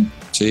recordarán?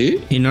 Sí.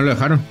 Y no lo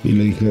dejaron. Y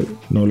le dije,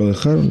 no lo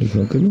dejaron,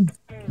 dijeron que no.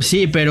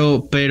 Sí,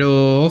 pero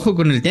ojo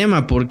con el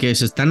tema, porque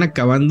se están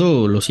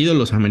acabando los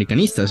ídolos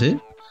americanistas,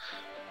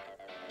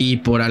 Y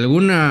por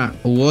alguna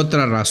u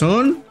otra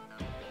razón,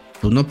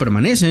 pues no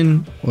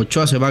permanecen.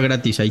 Ochoa se va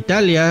gratis a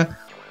Italia.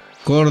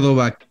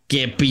 Córdoba,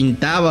 que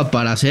pintaba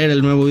para ser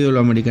el nuevo ídolo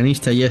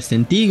americanista, ya está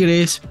en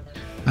Tigres.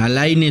 A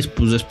Lainez,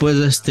 pues después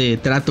de este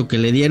trato que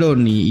le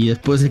dieron y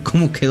después de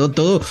cómo quedó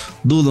todo,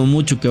 dudo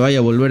mucho que vaya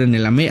a volver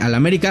al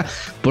América.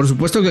 Por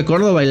supuesto que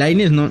Córdoba y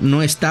Lainez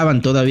no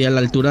estaban todavía a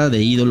la altura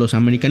de ídolos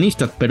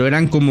americanistas, pero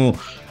eran como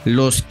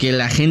los que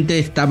la gente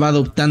estaba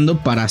adoptando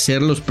para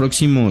ser los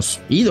próximos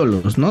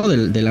ídolos, ¿no?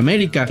 Del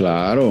América.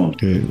 Claro.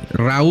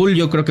 Raúl,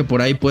 yo creo que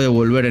por ahí puede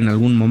volver en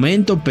algún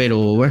momento, pero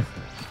bueno,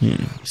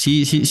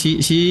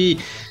 sí,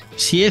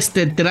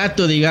 este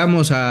trato,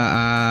 digamos,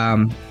 a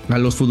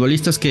los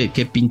futbolistas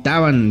que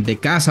pintaban de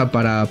casa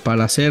para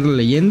hacer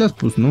leyendas,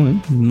 pues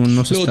no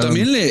se Luego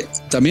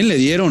también le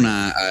dieron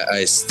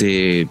al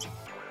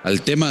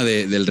tema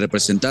del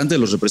representante, de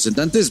los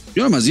representantes.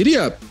 Yo nada más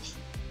diría,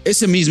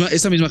 esta misma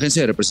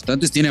agencia de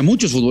representantes tiene a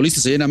muchos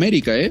futbolistas allá en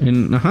América,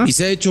 y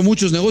se ha hecho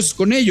muchos negocios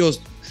con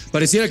ellos.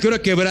 Pareciera que ahora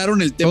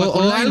quebraron el tema.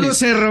 O algo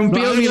se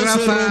rompió, mi Rafa.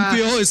 Se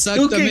rompió,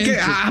 exactamente.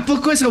 ¿A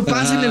poco eso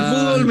pasa en el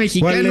fútbol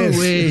mexicano,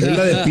 güey? ¿Es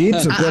la de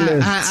Pitts o cuál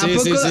es?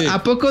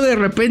 ¿A poco de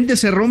repente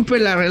se rompe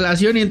la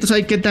relación y entonces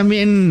hay que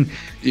también...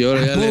 Y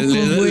ahora ya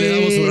le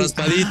damos su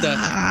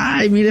raspadita.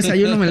 Ay, mire, esa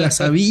yo no me la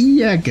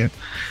sabía.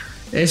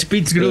 Es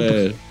Pitts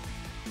Group.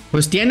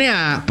 Pues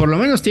por lo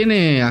menos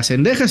tiene a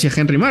Cendejas y a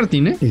Henry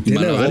Martin, Y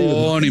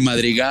Malagón y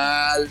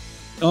Madrigal.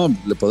 No,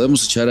 le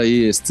podemos echar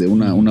ahí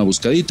una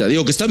buscadita.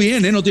 Digo que está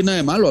bien, no tiene nada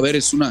de malo. A ver,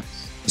 es una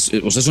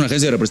agencia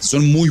de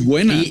representación muy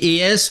buena. Y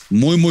es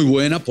muy, muy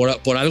buena.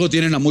 Por algo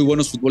tienen a muy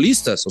buenos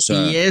futbolistas. O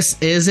sea, y es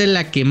de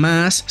la que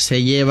más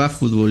se lleva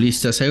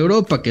futbolistas a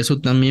Europa, que eso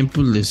también,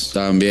 pues,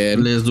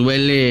 les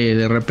duele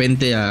de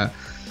repente a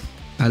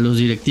los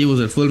directivos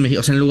del fútbol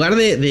mexicano. O sea, en lugar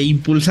de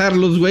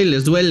impulsarlos, güey,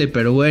 les duele,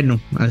 pero bueno,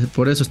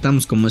 por eso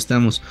estamos como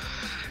estamos.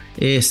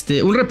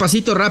 Un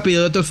repasito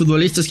rápido de otros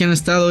futbolistas que han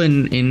estado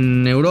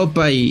en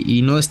Europa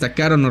y no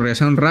destacaron o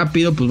regresaron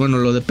rápido. Pues bueno,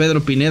 lo de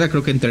Pedro Pineda,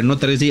 creo que entrenó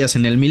 3 días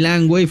en el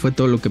Milán, güey, fue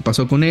todo lo que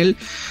pasó con él.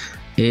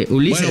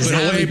 Ulises.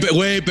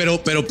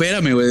 Bueno, pero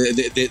espérame, güey.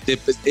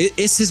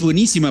 Esa es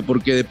buenísima,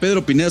 porque de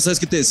Pedro Pineda, ¿sabes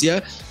qué te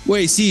decía?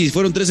 Güey, sí,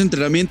 fueron 3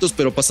 entrenamientos,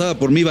 pero pasaba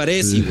por mí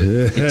Varesi,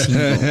 güey. Qué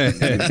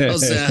chingón. O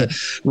sea,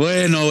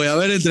 bueno, güey,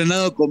 haber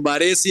entrenado con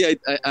Varesi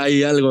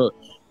hay algo.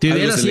 Te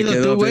hubieras sido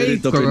tú, güey,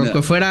 con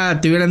que fuera,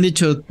 te hubieran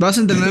dicho, vas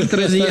a entrenar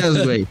 3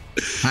 días, güey.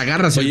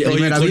 Agarras el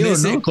primer avión,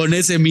 ¿no? Con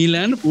ese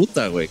Milan,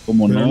 puta, güey,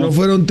 ¿cómo pero no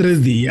fueron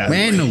 3 días.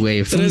 Bueno,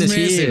 güey, fue 3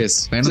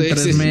 meses. Fueron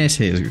 3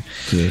 meses.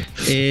 Sí.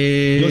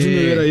 Yo sí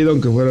me hubiera ido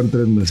aunque fueran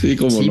 3 meses. Sí,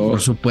 como no.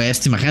 Por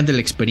supuesto, imagínate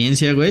la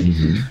experiencia, güey.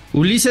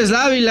 Ulises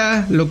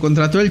Dávila, lo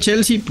contrató el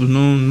Chelsea, pues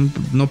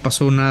no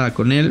pasó nada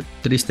con él,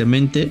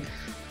 tristemente.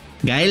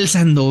 Gael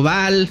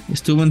Sandoval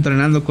estuvo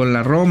entrenando con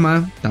la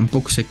Roma,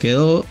 tampoco se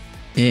quedó.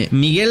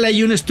 Miguel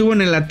Layún estuvo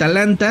en el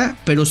Atalanta,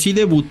 pero sí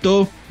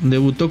debutó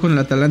con el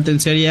Atalanta en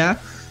Serie A.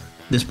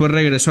 Después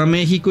regresó a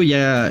México,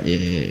 ya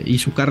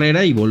hizo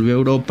carrera y volvió a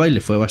Europa y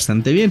le fue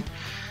bastante bien.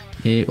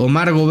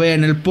 Omar Gobea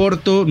en el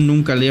Porto,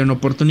 nunca le dieron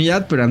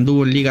oportunidad, pero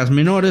anduvo en ligas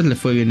menores, le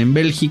fue bien en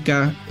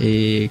Bélgica,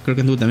 creo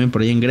que anduvo también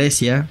por ahí en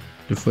Grecia,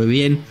 le fue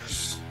bien.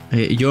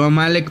 Joao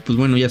Malek, pues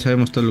bueno, ya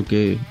sabemos todo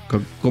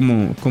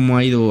cómo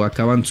ha ido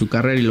acabando su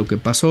carrera y lo que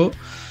pasó.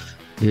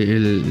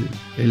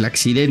 El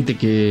accidente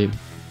que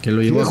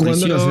lo llevó a prisión.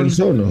 ¿Jugando en el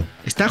ascenso, no?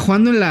 Está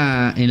jugando en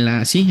el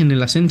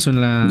ascenso, en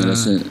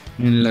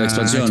la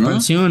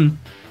expansión,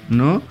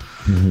 ¿no?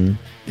 Uh-huh.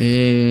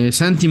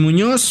 Santi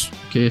Muñoz,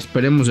 que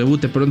esperemos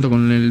debute pronto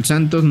con el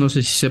Santos, no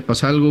sé si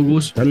sepas algo,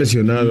 Gus. Está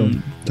lesionado.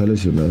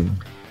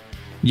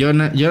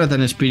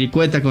 Jonathan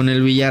Espiricueta con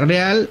el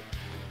Villarreal.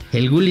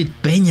 El Gulit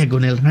Peña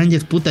con el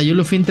Rangers, puta, yo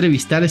lo fui a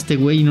entrevistar a este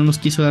güey y no nos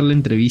quiso dar la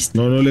entrevista.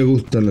 No le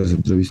gustan las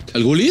entrevistas.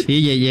 ¿Al Gulit?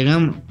 Sí, ya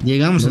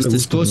llegamos hasta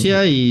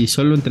Escocia, ¿no? Y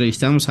solo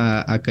entrevistamos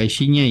a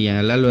Caixinha y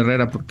a Lalo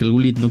Herrera porque el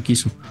Gulit no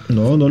quiso.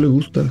 No le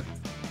gusta.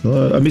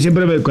 No, a mí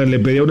siempre cuando le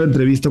pedía una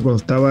entrevista cuando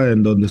estaba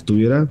en donde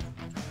estuviera,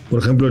 por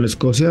ejemplo en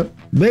Escocia,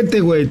 vete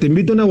güey, te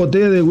invito a una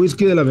botella de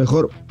whisky de la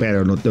mejor,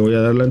 pero no te voy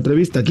a dar la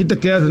entrevista. Aquí te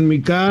quedas en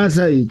mi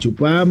casa y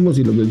chupamos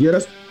y lo que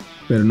quieras,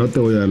 pero no te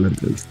voy a dar la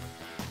entrevista.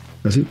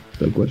 Así,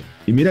 tal cual.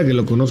 Y mira que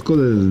lo conozco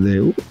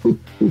desde...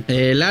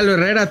 Lalo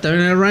Herrera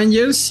también en el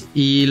Rangers.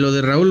 Y lo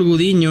de Raúl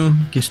Gudiño,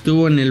 que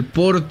estuvo en el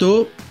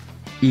Porto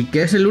y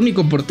que es el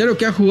único portero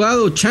que ha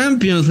jugado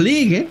Champions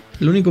League, ¿eh?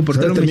 El único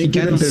portero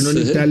mexicano. Entrenó en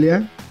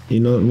Italia y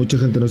mucha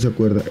gente no se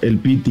acuerda. El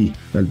Piti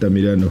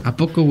Altamirano. ¿A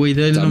poco, güey?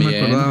 De él también. No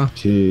me acordaba.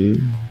 Sí,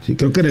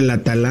 creo que era el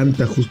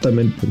Atalanta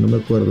justamente, no me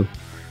acuerdo.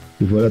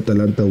 Si fue el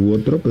Atalanta u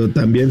otro, pero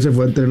también se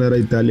fue a entrenar a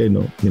Italia y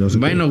no sé.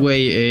 Bueno,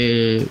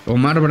 güey,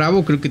 Omar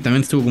Bravo creo que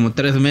también estuvo como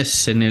 3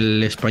 meses en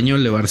el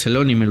Español de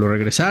Barcelona y me lo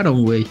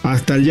regresaron, güey.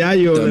 Hasta el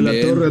Yayo también,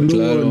 de la Torre anduvo.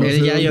 Claro. No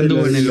el Yayo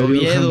anduvo en el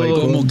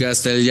Oviedo. ¿Cómo que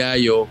hasta el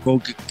Yayo?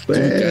 ¿Cómo que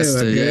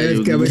hasta el Yayo? Es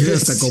que a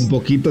veces hasta con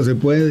poquito se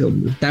puede,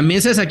 hombre.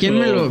 También sabes a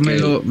quién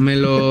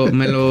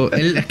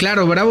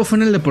claro, Bravo fue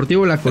en el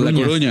Deportivo La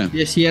Coruña.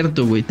 Sí, es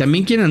cierto, güey.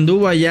 También quien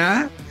anduvo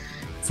allá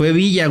fue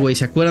Villa, güey,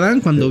 ¿se acuerdan?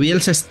 Cuando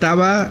Bielsa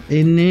estaba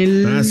en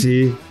el... Ah,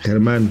 sí,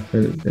 Germán.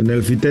 ¿En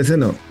el Fitese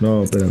no?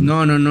 No, pero...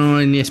 No,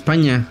 en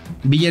España.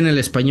 Villa en el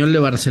Español de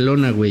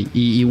Barcelona, güey.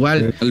 Y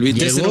igual... ¿El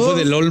Vitesse no fue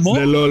del Olmo?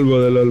 Del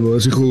Olmo,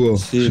 sí jugó.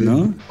 Sí,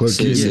 ¿no?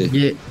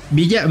 Sí.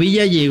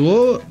 Villa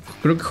llegó,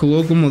 creo que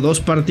jugó como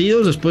 2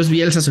 partidos, después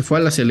Bielsa se fue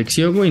a la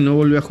selección, güey, y no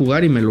volvió a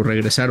jugar y me lo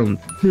regresaron.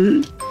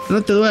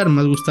 No te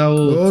duermas,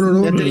 Gustavo.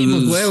 No. Ya te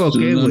dimos huevo,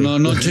 ¿qué, güey? No,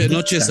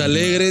 noches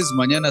alegres,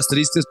 mañanas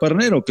tristes,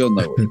 parnero, ¿qué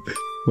onda, güey?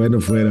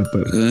 Bueno fuera.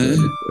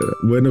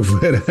 Bueno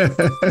fuera.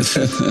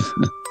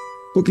 Un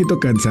poquito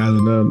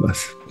cansado, nada más.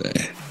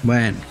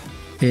 Bueno,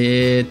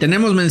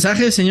 ¿tenemos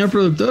mensajes, señor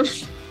productor?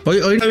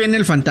 Hoy no viene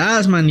el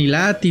fantasma, ni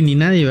Lati, ni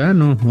nadie, ¿verdad?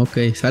 No, ok.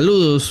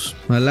 Saludos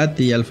a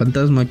Lati y al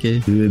fantasma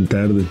que... Bien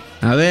tarde.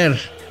 A ver,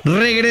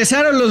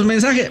 regresaron los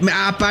mensajes.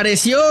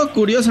 Apareció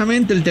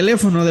curiosamente el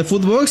teléfono de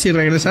Footbox y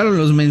regresaron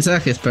los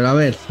mensajes, pero a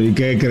ver. ¿Y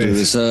qué crees?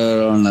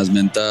 Regresaron las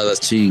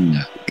mentadas,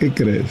 chinga. ¿Qué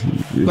crees?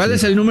 ¿Cuál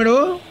es el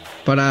número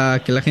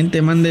para que la gente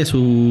mande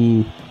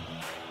su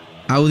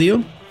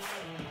audio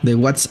de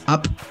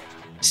WhatsApp?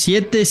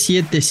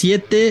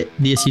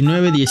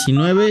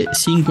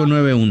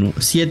 777-1919-591.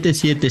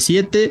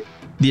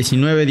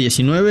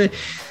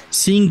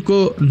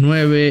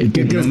 777-1919-591. ¿Y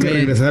qué crees que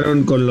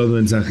regresaron con los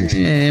mensajes?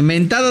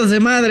 Mentadas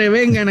de madre,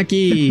 vengan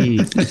aquí.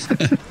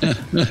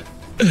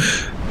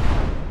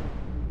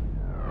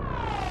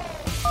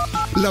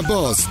 La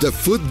voz de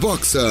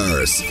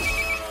Footboxers.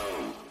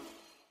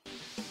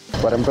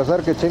 Para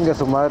empezar, que chingue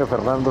su madre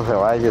Fernando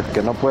Ceballos,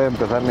 que no puede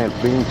empezar ni el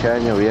pinche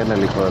año bien,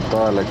 el hijo de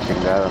toda la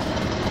chingada.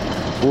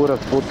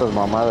 Puras putas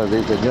mamadas,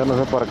 dicen. Yo no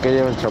sé para qué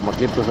llevan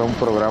chamaquitos a un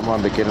programa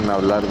donde quieren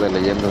hablar de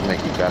leyendas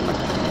mexicanas.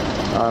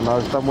 No,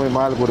 está muy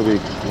mal, Burbix.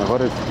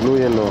 Mejor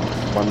exclúyelo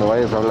cuando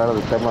vayas a hablar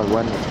de temas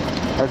buenos.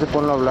 A ese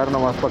ponlo a hablar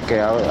nomás para que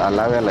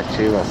alabe a las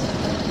Chivas.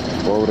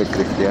 Pobre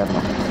Cristiano.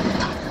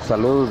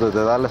 Saludos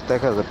desde Dallas,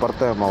 Texas, de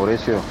parte de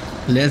Mauricio.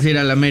 Le vas a ir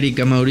al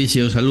América,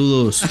 Mauricio,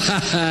 saludos.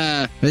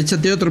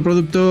 Échate otro,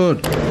 productor.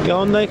 ¿Qué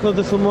onda, hijos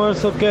de su Mother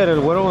Soccer? El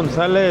Güero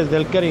González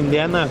del Elker,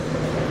 Indiana.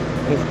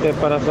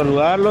 para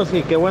saludarlos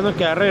y qué bueno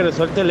que ya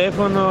regresó el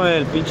teléfono,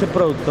 el pinche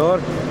productor.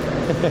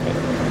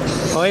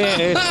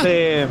 Oye,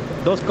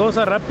 dos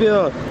cosas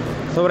rápido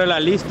sobre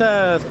las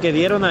listas que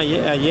dieron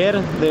ayer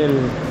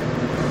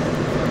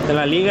de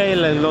la liga y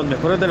los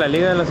mejores de la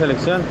liga de la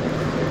selección.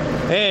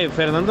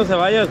 Fernando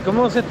Ceballos,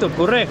 ¿cómo se te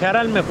ocurre dejar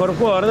al mejor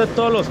jugador de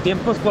todos los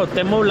tiempos,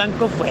 Cuauhtémoc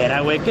Blanco,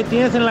 fuera, güey? ¿Qué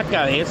tienes en la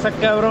cabeza,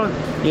 cabrón?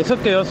 Y eso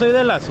que yo soy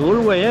del azul,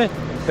 güey,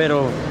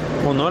 pero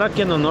honor a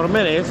quien honor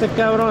merece,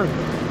 cabrón.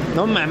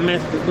 No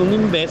mames, un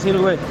imbécil,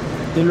 güey.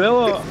 Y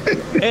luego,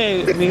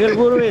 Miguel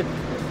Gurbit,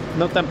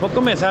 no,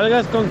 tampoco me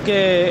salgas con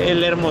que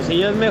el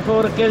Hermosillo es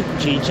mejor que el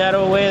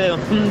Chícharo, güey. ¿De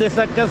dónde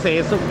sacas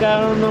eso,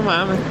 cabrón? No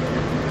mames.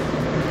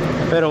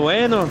 Pero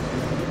bueno,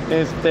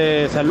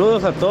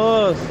 saludos a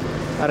todos.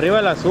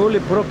 Arriba el azul y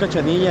puro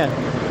Cachanilla.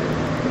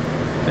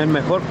 El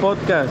mejor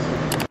podcast.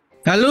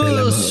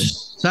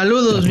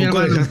 Saludos, mi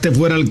hermano. Dejaste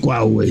fuera al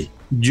Cuau, güey.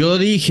 Yo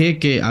dije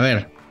que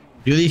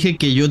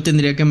yo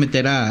tendría que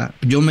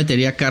yo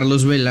metería a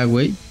Carlos Vela,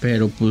 güey,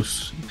 pero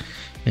pues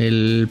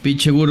el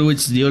pinche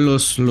Gurwitz dio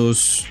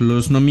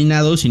los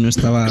nominados y no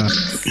estaba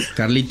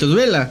Carlitos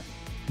Vela.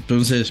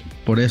 Entonces,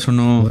 por eso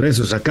no. Por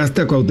eso,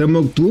 ¿sacaste a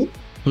Cuauhtémoc tú?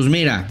 Pues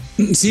mira.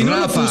 Si no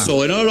Rafa, lo puso,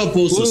 güey, no lo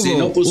puso. Hugo, sí,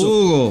 no puso.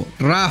 Hugo,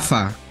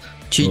 Rafa,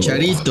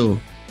 Chicharito,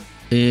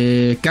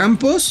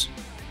 Campos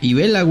y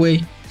Vela,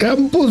 güey.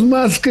 Campos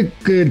más que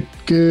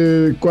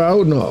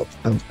Cuau, no.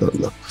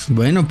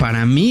 Bueno,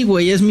 para mí,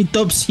 güey, es mi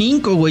top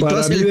 5, güey. Tú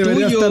haces el tuyo.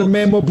 Debería estar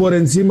Memo por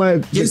encima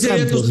de ¿Quién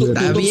sería Campos.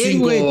 Está bien,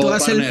 güey, tú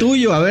haces el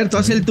tuyo. A ver, tú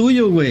haces el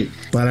tuyo, güey.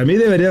 Para mí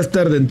debería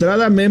estar de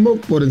entrada Memo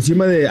por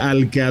encima de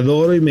al que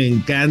adoro y me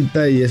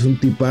encanta y es un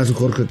tipazo,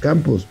 Jorge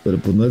Campos, pero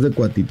pues no es de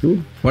cuatitud.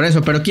 Por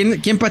eso, pero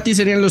 ¿quién para ti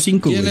serían los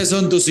 5? ¿Quiénes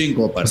son tus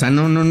 5, O sea,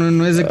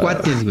 no es de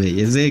cuates, güey,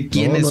 es de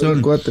quiénes son.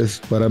 De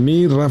cuates. Para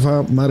mí,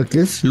 Rafa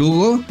Márquez.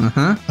 Lugo,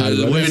 ajá.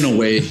 Al bueno,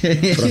 güey.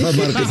 Rafa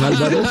Márquez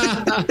Álvarez.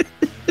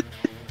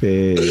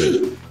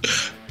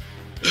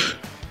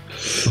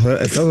 O sea,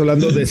 ¿estás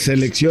hablando de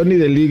selección y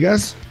de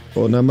ligas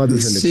o nada más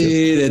de selección?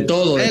 Sí, de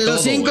todo. De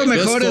los 5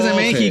 mejores de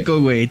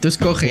México, güey. Tú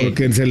escoge.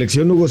 Porque en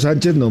selección Hugo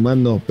Sánchez nomás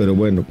no, pero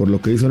bueno, por lo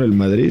que hizo en el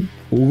Madrid,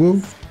 Hugo.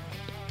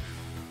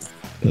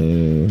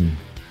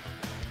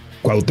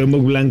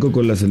 Cuauhtémoc Blanco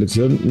con la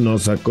selección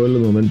nos sacó de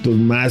los momentos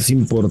más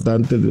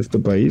importantes de este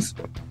país.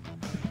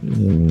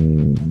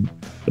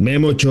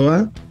 Memo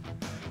Ochoa,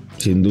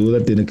 sin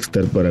duda, tiene que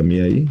estar para mí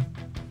ahí.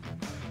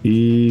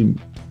 Y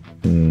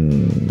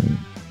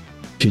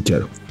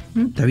Chícharo.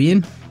 Está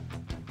bien.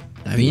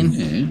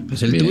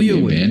 Pues el tuyo,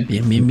 güey.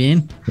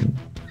 Bien.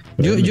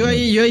 Yo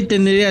ahí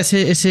tendría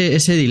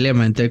ese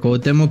dilema entre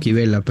Cuauhtémoc y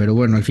Vela, pero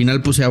bueno, al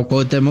final puse a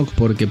Cuauhtémoc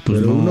porque pues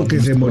pero uno que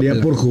se moría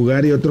por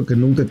jugar y otro que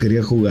nunca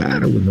quería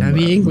jugar, güey. Está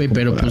bien, güey,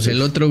 pero pues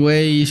el otro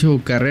güey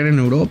hizo carrera en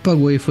Europa,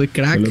 güey, fue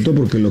crack. El otro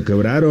porque lo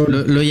quebraron.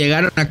 Lo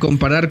llegaron a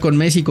comparar con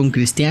Messi y con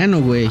Cristiano,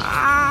 güey.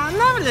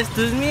 No hables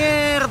tus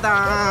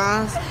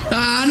mierdas.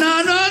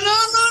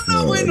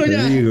 No, bueno,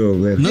 ya.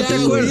 No te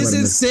acuerdas. Es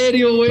en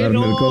serio, güey,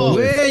 no.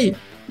 Güey.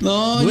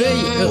 No,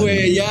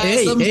 güey, ya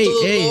estamos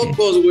todos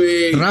locos,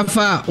 güey.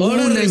 Rafa,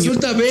 ahora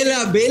resulta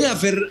Vela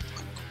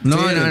No,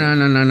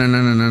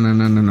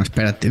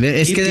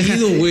 espérate. Es que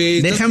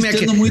déjame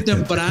aclarar muy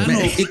temprano.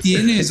 ¿Qué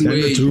tienes,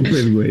 güey?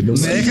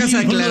 Me dejas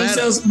aclarar. No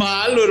seas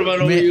malo,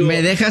 hermano.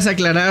 ¿Me dejas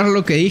aclarar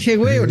lo que dije,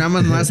 güey? ¿O nada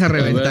más me vas a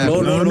reventar?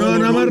 No,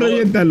 nada más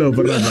reviéntalo,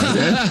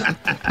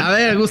 A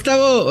ver,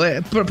 Gustavo,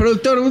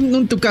 productor,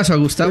 tu caso a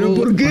Gustavo. ¿Pero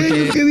por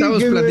qué? ¿Qué estamos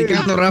dije,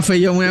 platicando, Rafa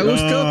y yo muy a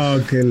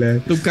gusto.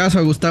 Tu caso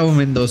a Gustavo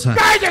Mendoza.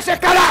 ¡Cállese,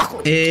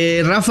 carajo!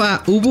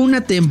 Rafa, hubo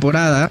una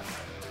temporada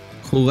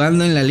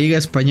jugando en la Liga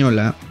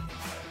Española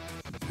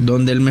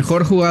donde el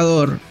mejor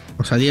jugador,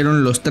 o sea,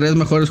 dieron los 3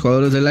 mejores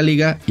jugadores de la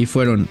liga y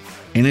fueron,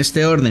 en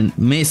este orden,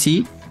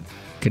 Messi,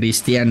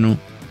 Cristiano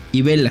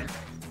y Vela.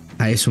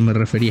 A eso me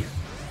refería.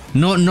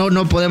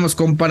 No podemos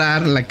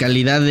comparar la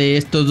calidad de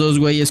estos dos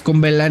güeyes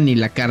con Vela, ni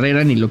la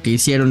carrera, ni lo que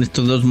hicieron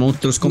estos dos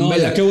monstruos con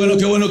Vela. Ya, qué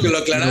bueno que lo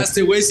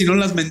aclaraste, güey. Si no,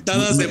 las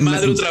mentadas de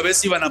madre otra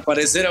vez iban a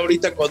aparecer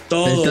ahorita con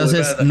todo.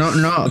 Entonces,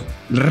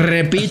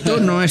 repito,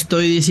 no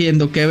estoy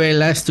diciendo que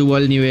Vela estuvo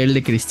al nivel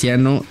de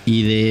Cristiano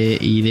y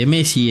de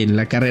Messi en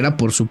la carrera,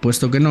 por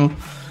supuesto que no.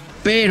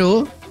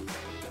 Pero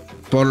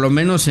por lo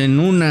menos en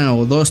 1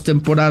 o 2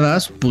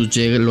 temporadas, pues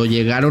lo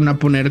llegaron a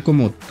poner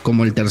como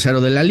el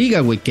tercero de la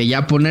liga, güey. Que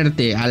ya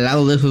ponerte al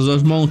lado de esos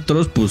dos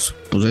monstruos, pues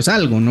es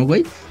algo, ¿no,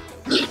 güey?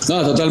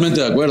 No,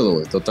 totalmente de acuerdo,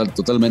 güey.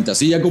 Totalmente.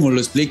 Así ya como lo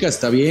explica,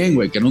 está bien,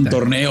 güey. Que en un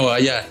torneo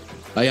haya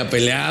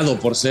peleado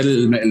por ser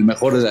el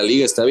mejor de la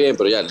liga, está bien,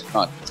 pero ya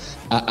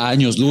a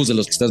años luz de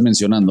los que estás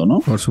mencionando, ¿no?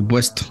 Por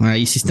supuesto,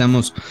 ahí sí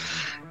estamos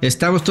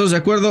todos de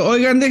acuerdo.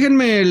 Oigan,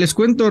 déjenme, les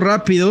cuento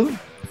rápido.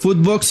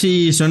 Footbox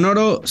y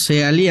Sonoro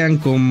se alían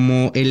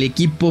como el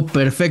equipo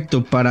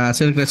perfecto para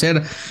hacer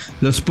crecer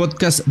los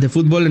podcasts de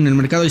fútbol en el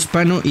mercado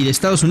hispano y de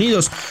Estados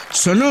Unidos.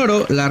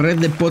 Sonoro, la red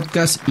de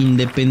podcasts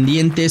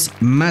independientes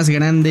más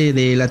grande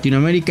de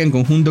Latinoamérica, en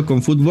conjunto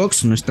con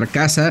Footbox, nuestra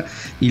casa,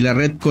 y la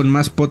red con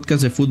más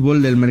podcasts de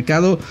fútbol del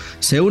mercado,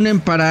 se unen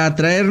para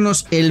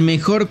traernos el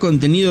mejor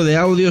contenido de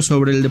audio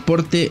sobre el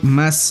deporte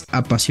más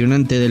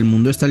apasionante del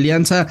mundo. Esta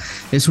alianza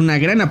es una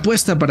gran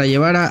apuesta para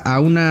llevar a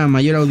una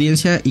mayor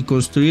audiencia y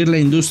construir la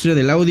industria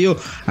del audio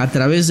a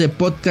través de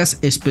podcasts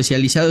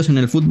especializados en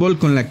el fútbol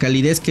con la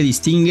calidez que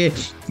distingue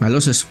a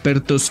los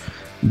expertos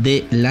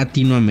de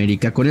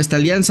Latinoamérica. Con esta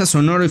alianza,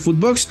 Sonoro y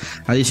Footbox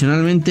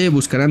adicionalmente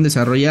buscarán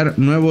desarrollar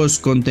nuevos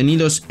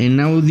contenidos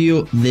en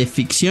audio de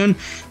ficción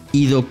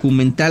y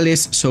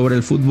documentales sobre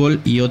el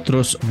fútbol y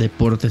otros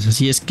deportes.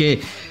 Así es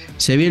que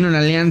se viene una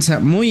alianza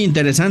muy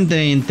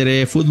interesante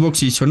entre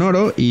Footbox y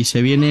Sonoro y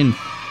se vienen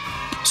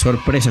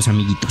sorpresas,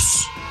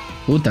 amiguitos.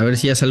 A ver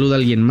si ya saluda a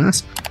alguien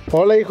más.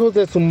 Hola, hijos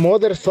de su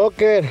Mother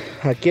Soccer,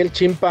 aquí el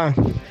Chimpa.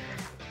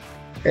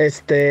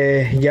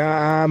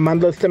 Ya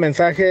mando este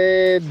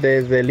mensaje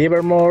desde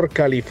Livermore,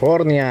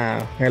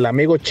 California, el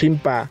amigo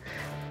Chimpa.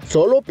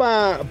 Solo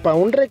pa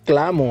un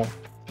reclamo.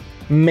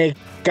 Me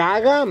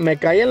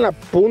cae en la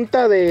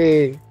punta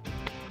de...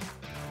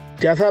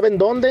 ya saben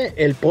dónde,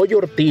 el Pollo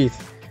Ortiz.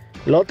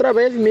 La otra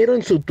vez miro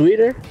en su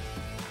Twitter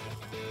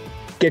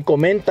que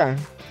comenta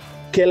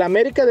que el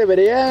América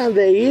debería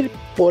de ir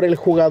por el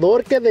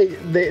jugador que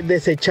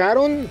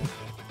desecharon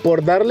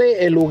por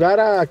darle el lugar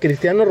a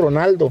Cristiano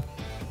Ronaldo.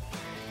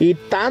 Y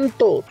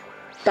tanto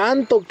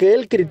que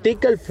él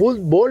critica el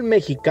fútbol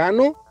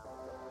mexicano,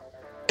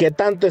 que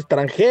tanto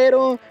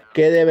extranjero,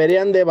 que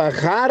deberían de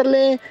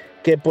bajarle,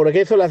 que por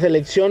eso la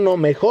selección no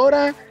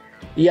mejora.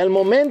 Y al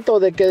momento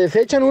de que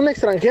desechan un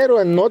extranjero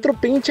en otro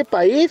pinche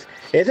país,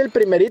 es el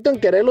primerito en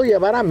quererlo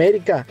llevar a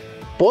América.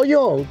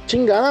 Pollo,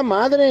 chingada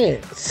madre,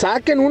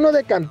 saquen uno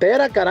de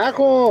cantera,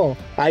 carajo.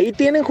 Ahí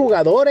tienen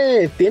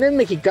jugadores, tienen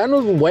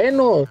mexicanos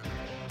buenos.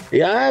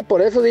 Ya,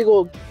 por eso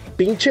digo,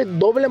 pinche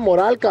doble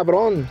moral,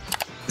 cabrón.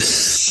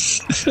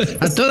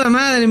 A toda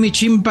madre, mi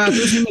Chimpa,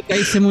 tú sí me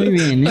caíste muy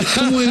bien, ¿eh?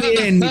 Tú muy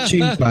bien, mi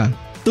Chimpa.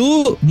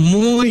 Tú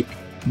muy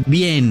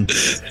bien.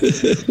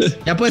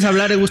 ¿Ya puedes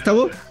hablar,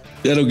 Gustavo?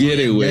 Ya no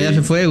quiere, güey. Ya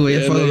se fue, güey.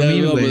 Ya fue a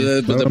dormir, güey.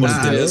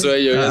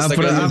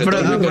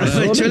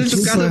 Aprovechó el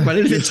tucado para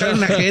irse a echar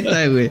una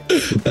jeta, güey.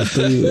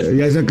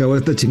 Ya se acabó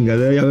esta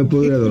chingadera, ya me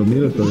puedo ir a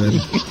dormir otra vez.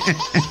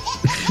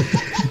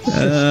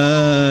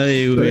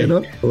 Ay, güey.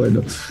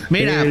 Bueno.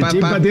 Mira, el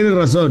Chimpa tiene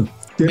razón.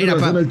 Tiene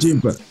razón el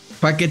Chimpa.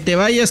 Para que te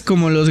vayas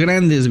como los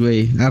grandes,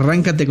 güey.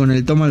 Arráncate con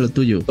el toma lo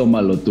tuyo.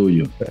 Toma lo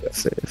tuyo.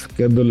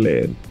 Que ando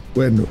lento.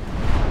 Bueno.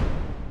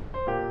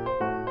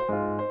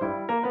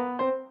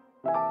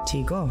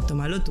 Chico,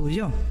 toma lo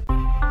tuyo.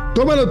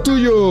 Toma lo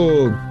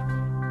tuyo,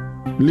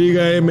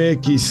 Liga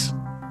MX,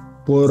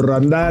 por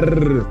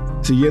andar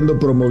siguiendo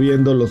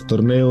promoviendo los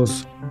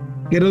torneos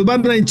que nos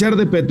van a hinchar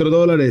de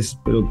petrodólares,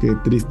 pero que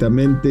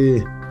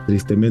tristemente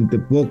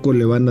poco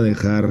le van a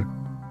dejar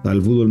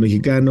al fútbol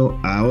mexicano.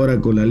 Ahora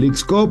con la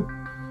Leagues Cup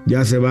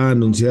ya se va a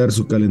anunciar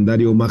su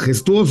calendario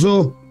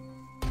majestuoso.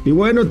 Y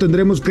bueno,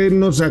 tendremos que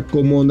irnos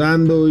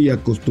acomodando y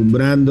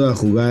acostumbrando a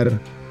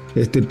jugar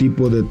este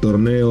tipo de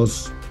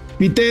torneos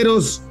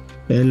piteros,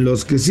 en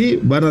los que sí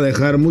van a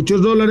dejar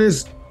muchos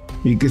dólares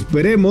y que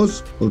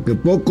esperemos, porque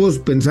pocos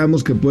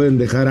pensamos que pueden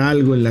dejar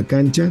algo en la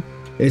cancha,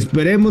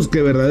 esperemos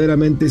que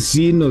verdaderamente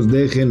sí nos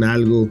dejen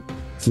algo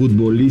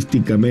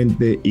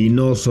futbolísticamente y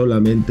no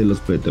solamente los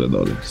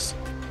petrodólares.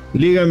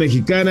 Liga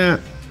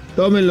Mexicana,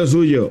 tomen lo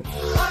suyo.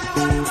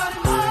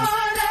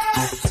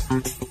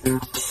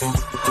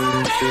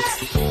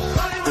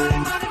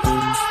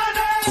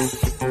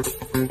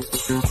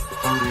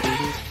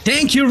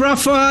 Thank you,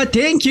 Rafa.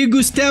 Thank you,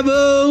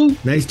 Gustavo.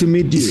 Nice to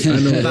meet you.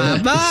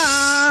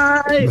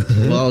 Bye-bye.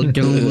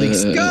 Welcome,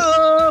 Leagues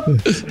Cup.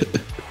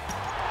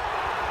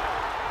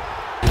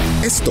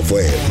 Esto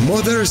fue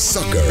Mother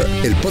Soccer,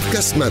 el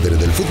podcast madre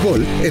del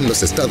fútbol en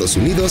los Estados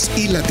Unidos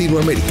y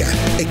Latinoamérica,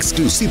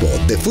 exclusivo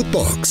de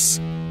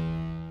Footbox.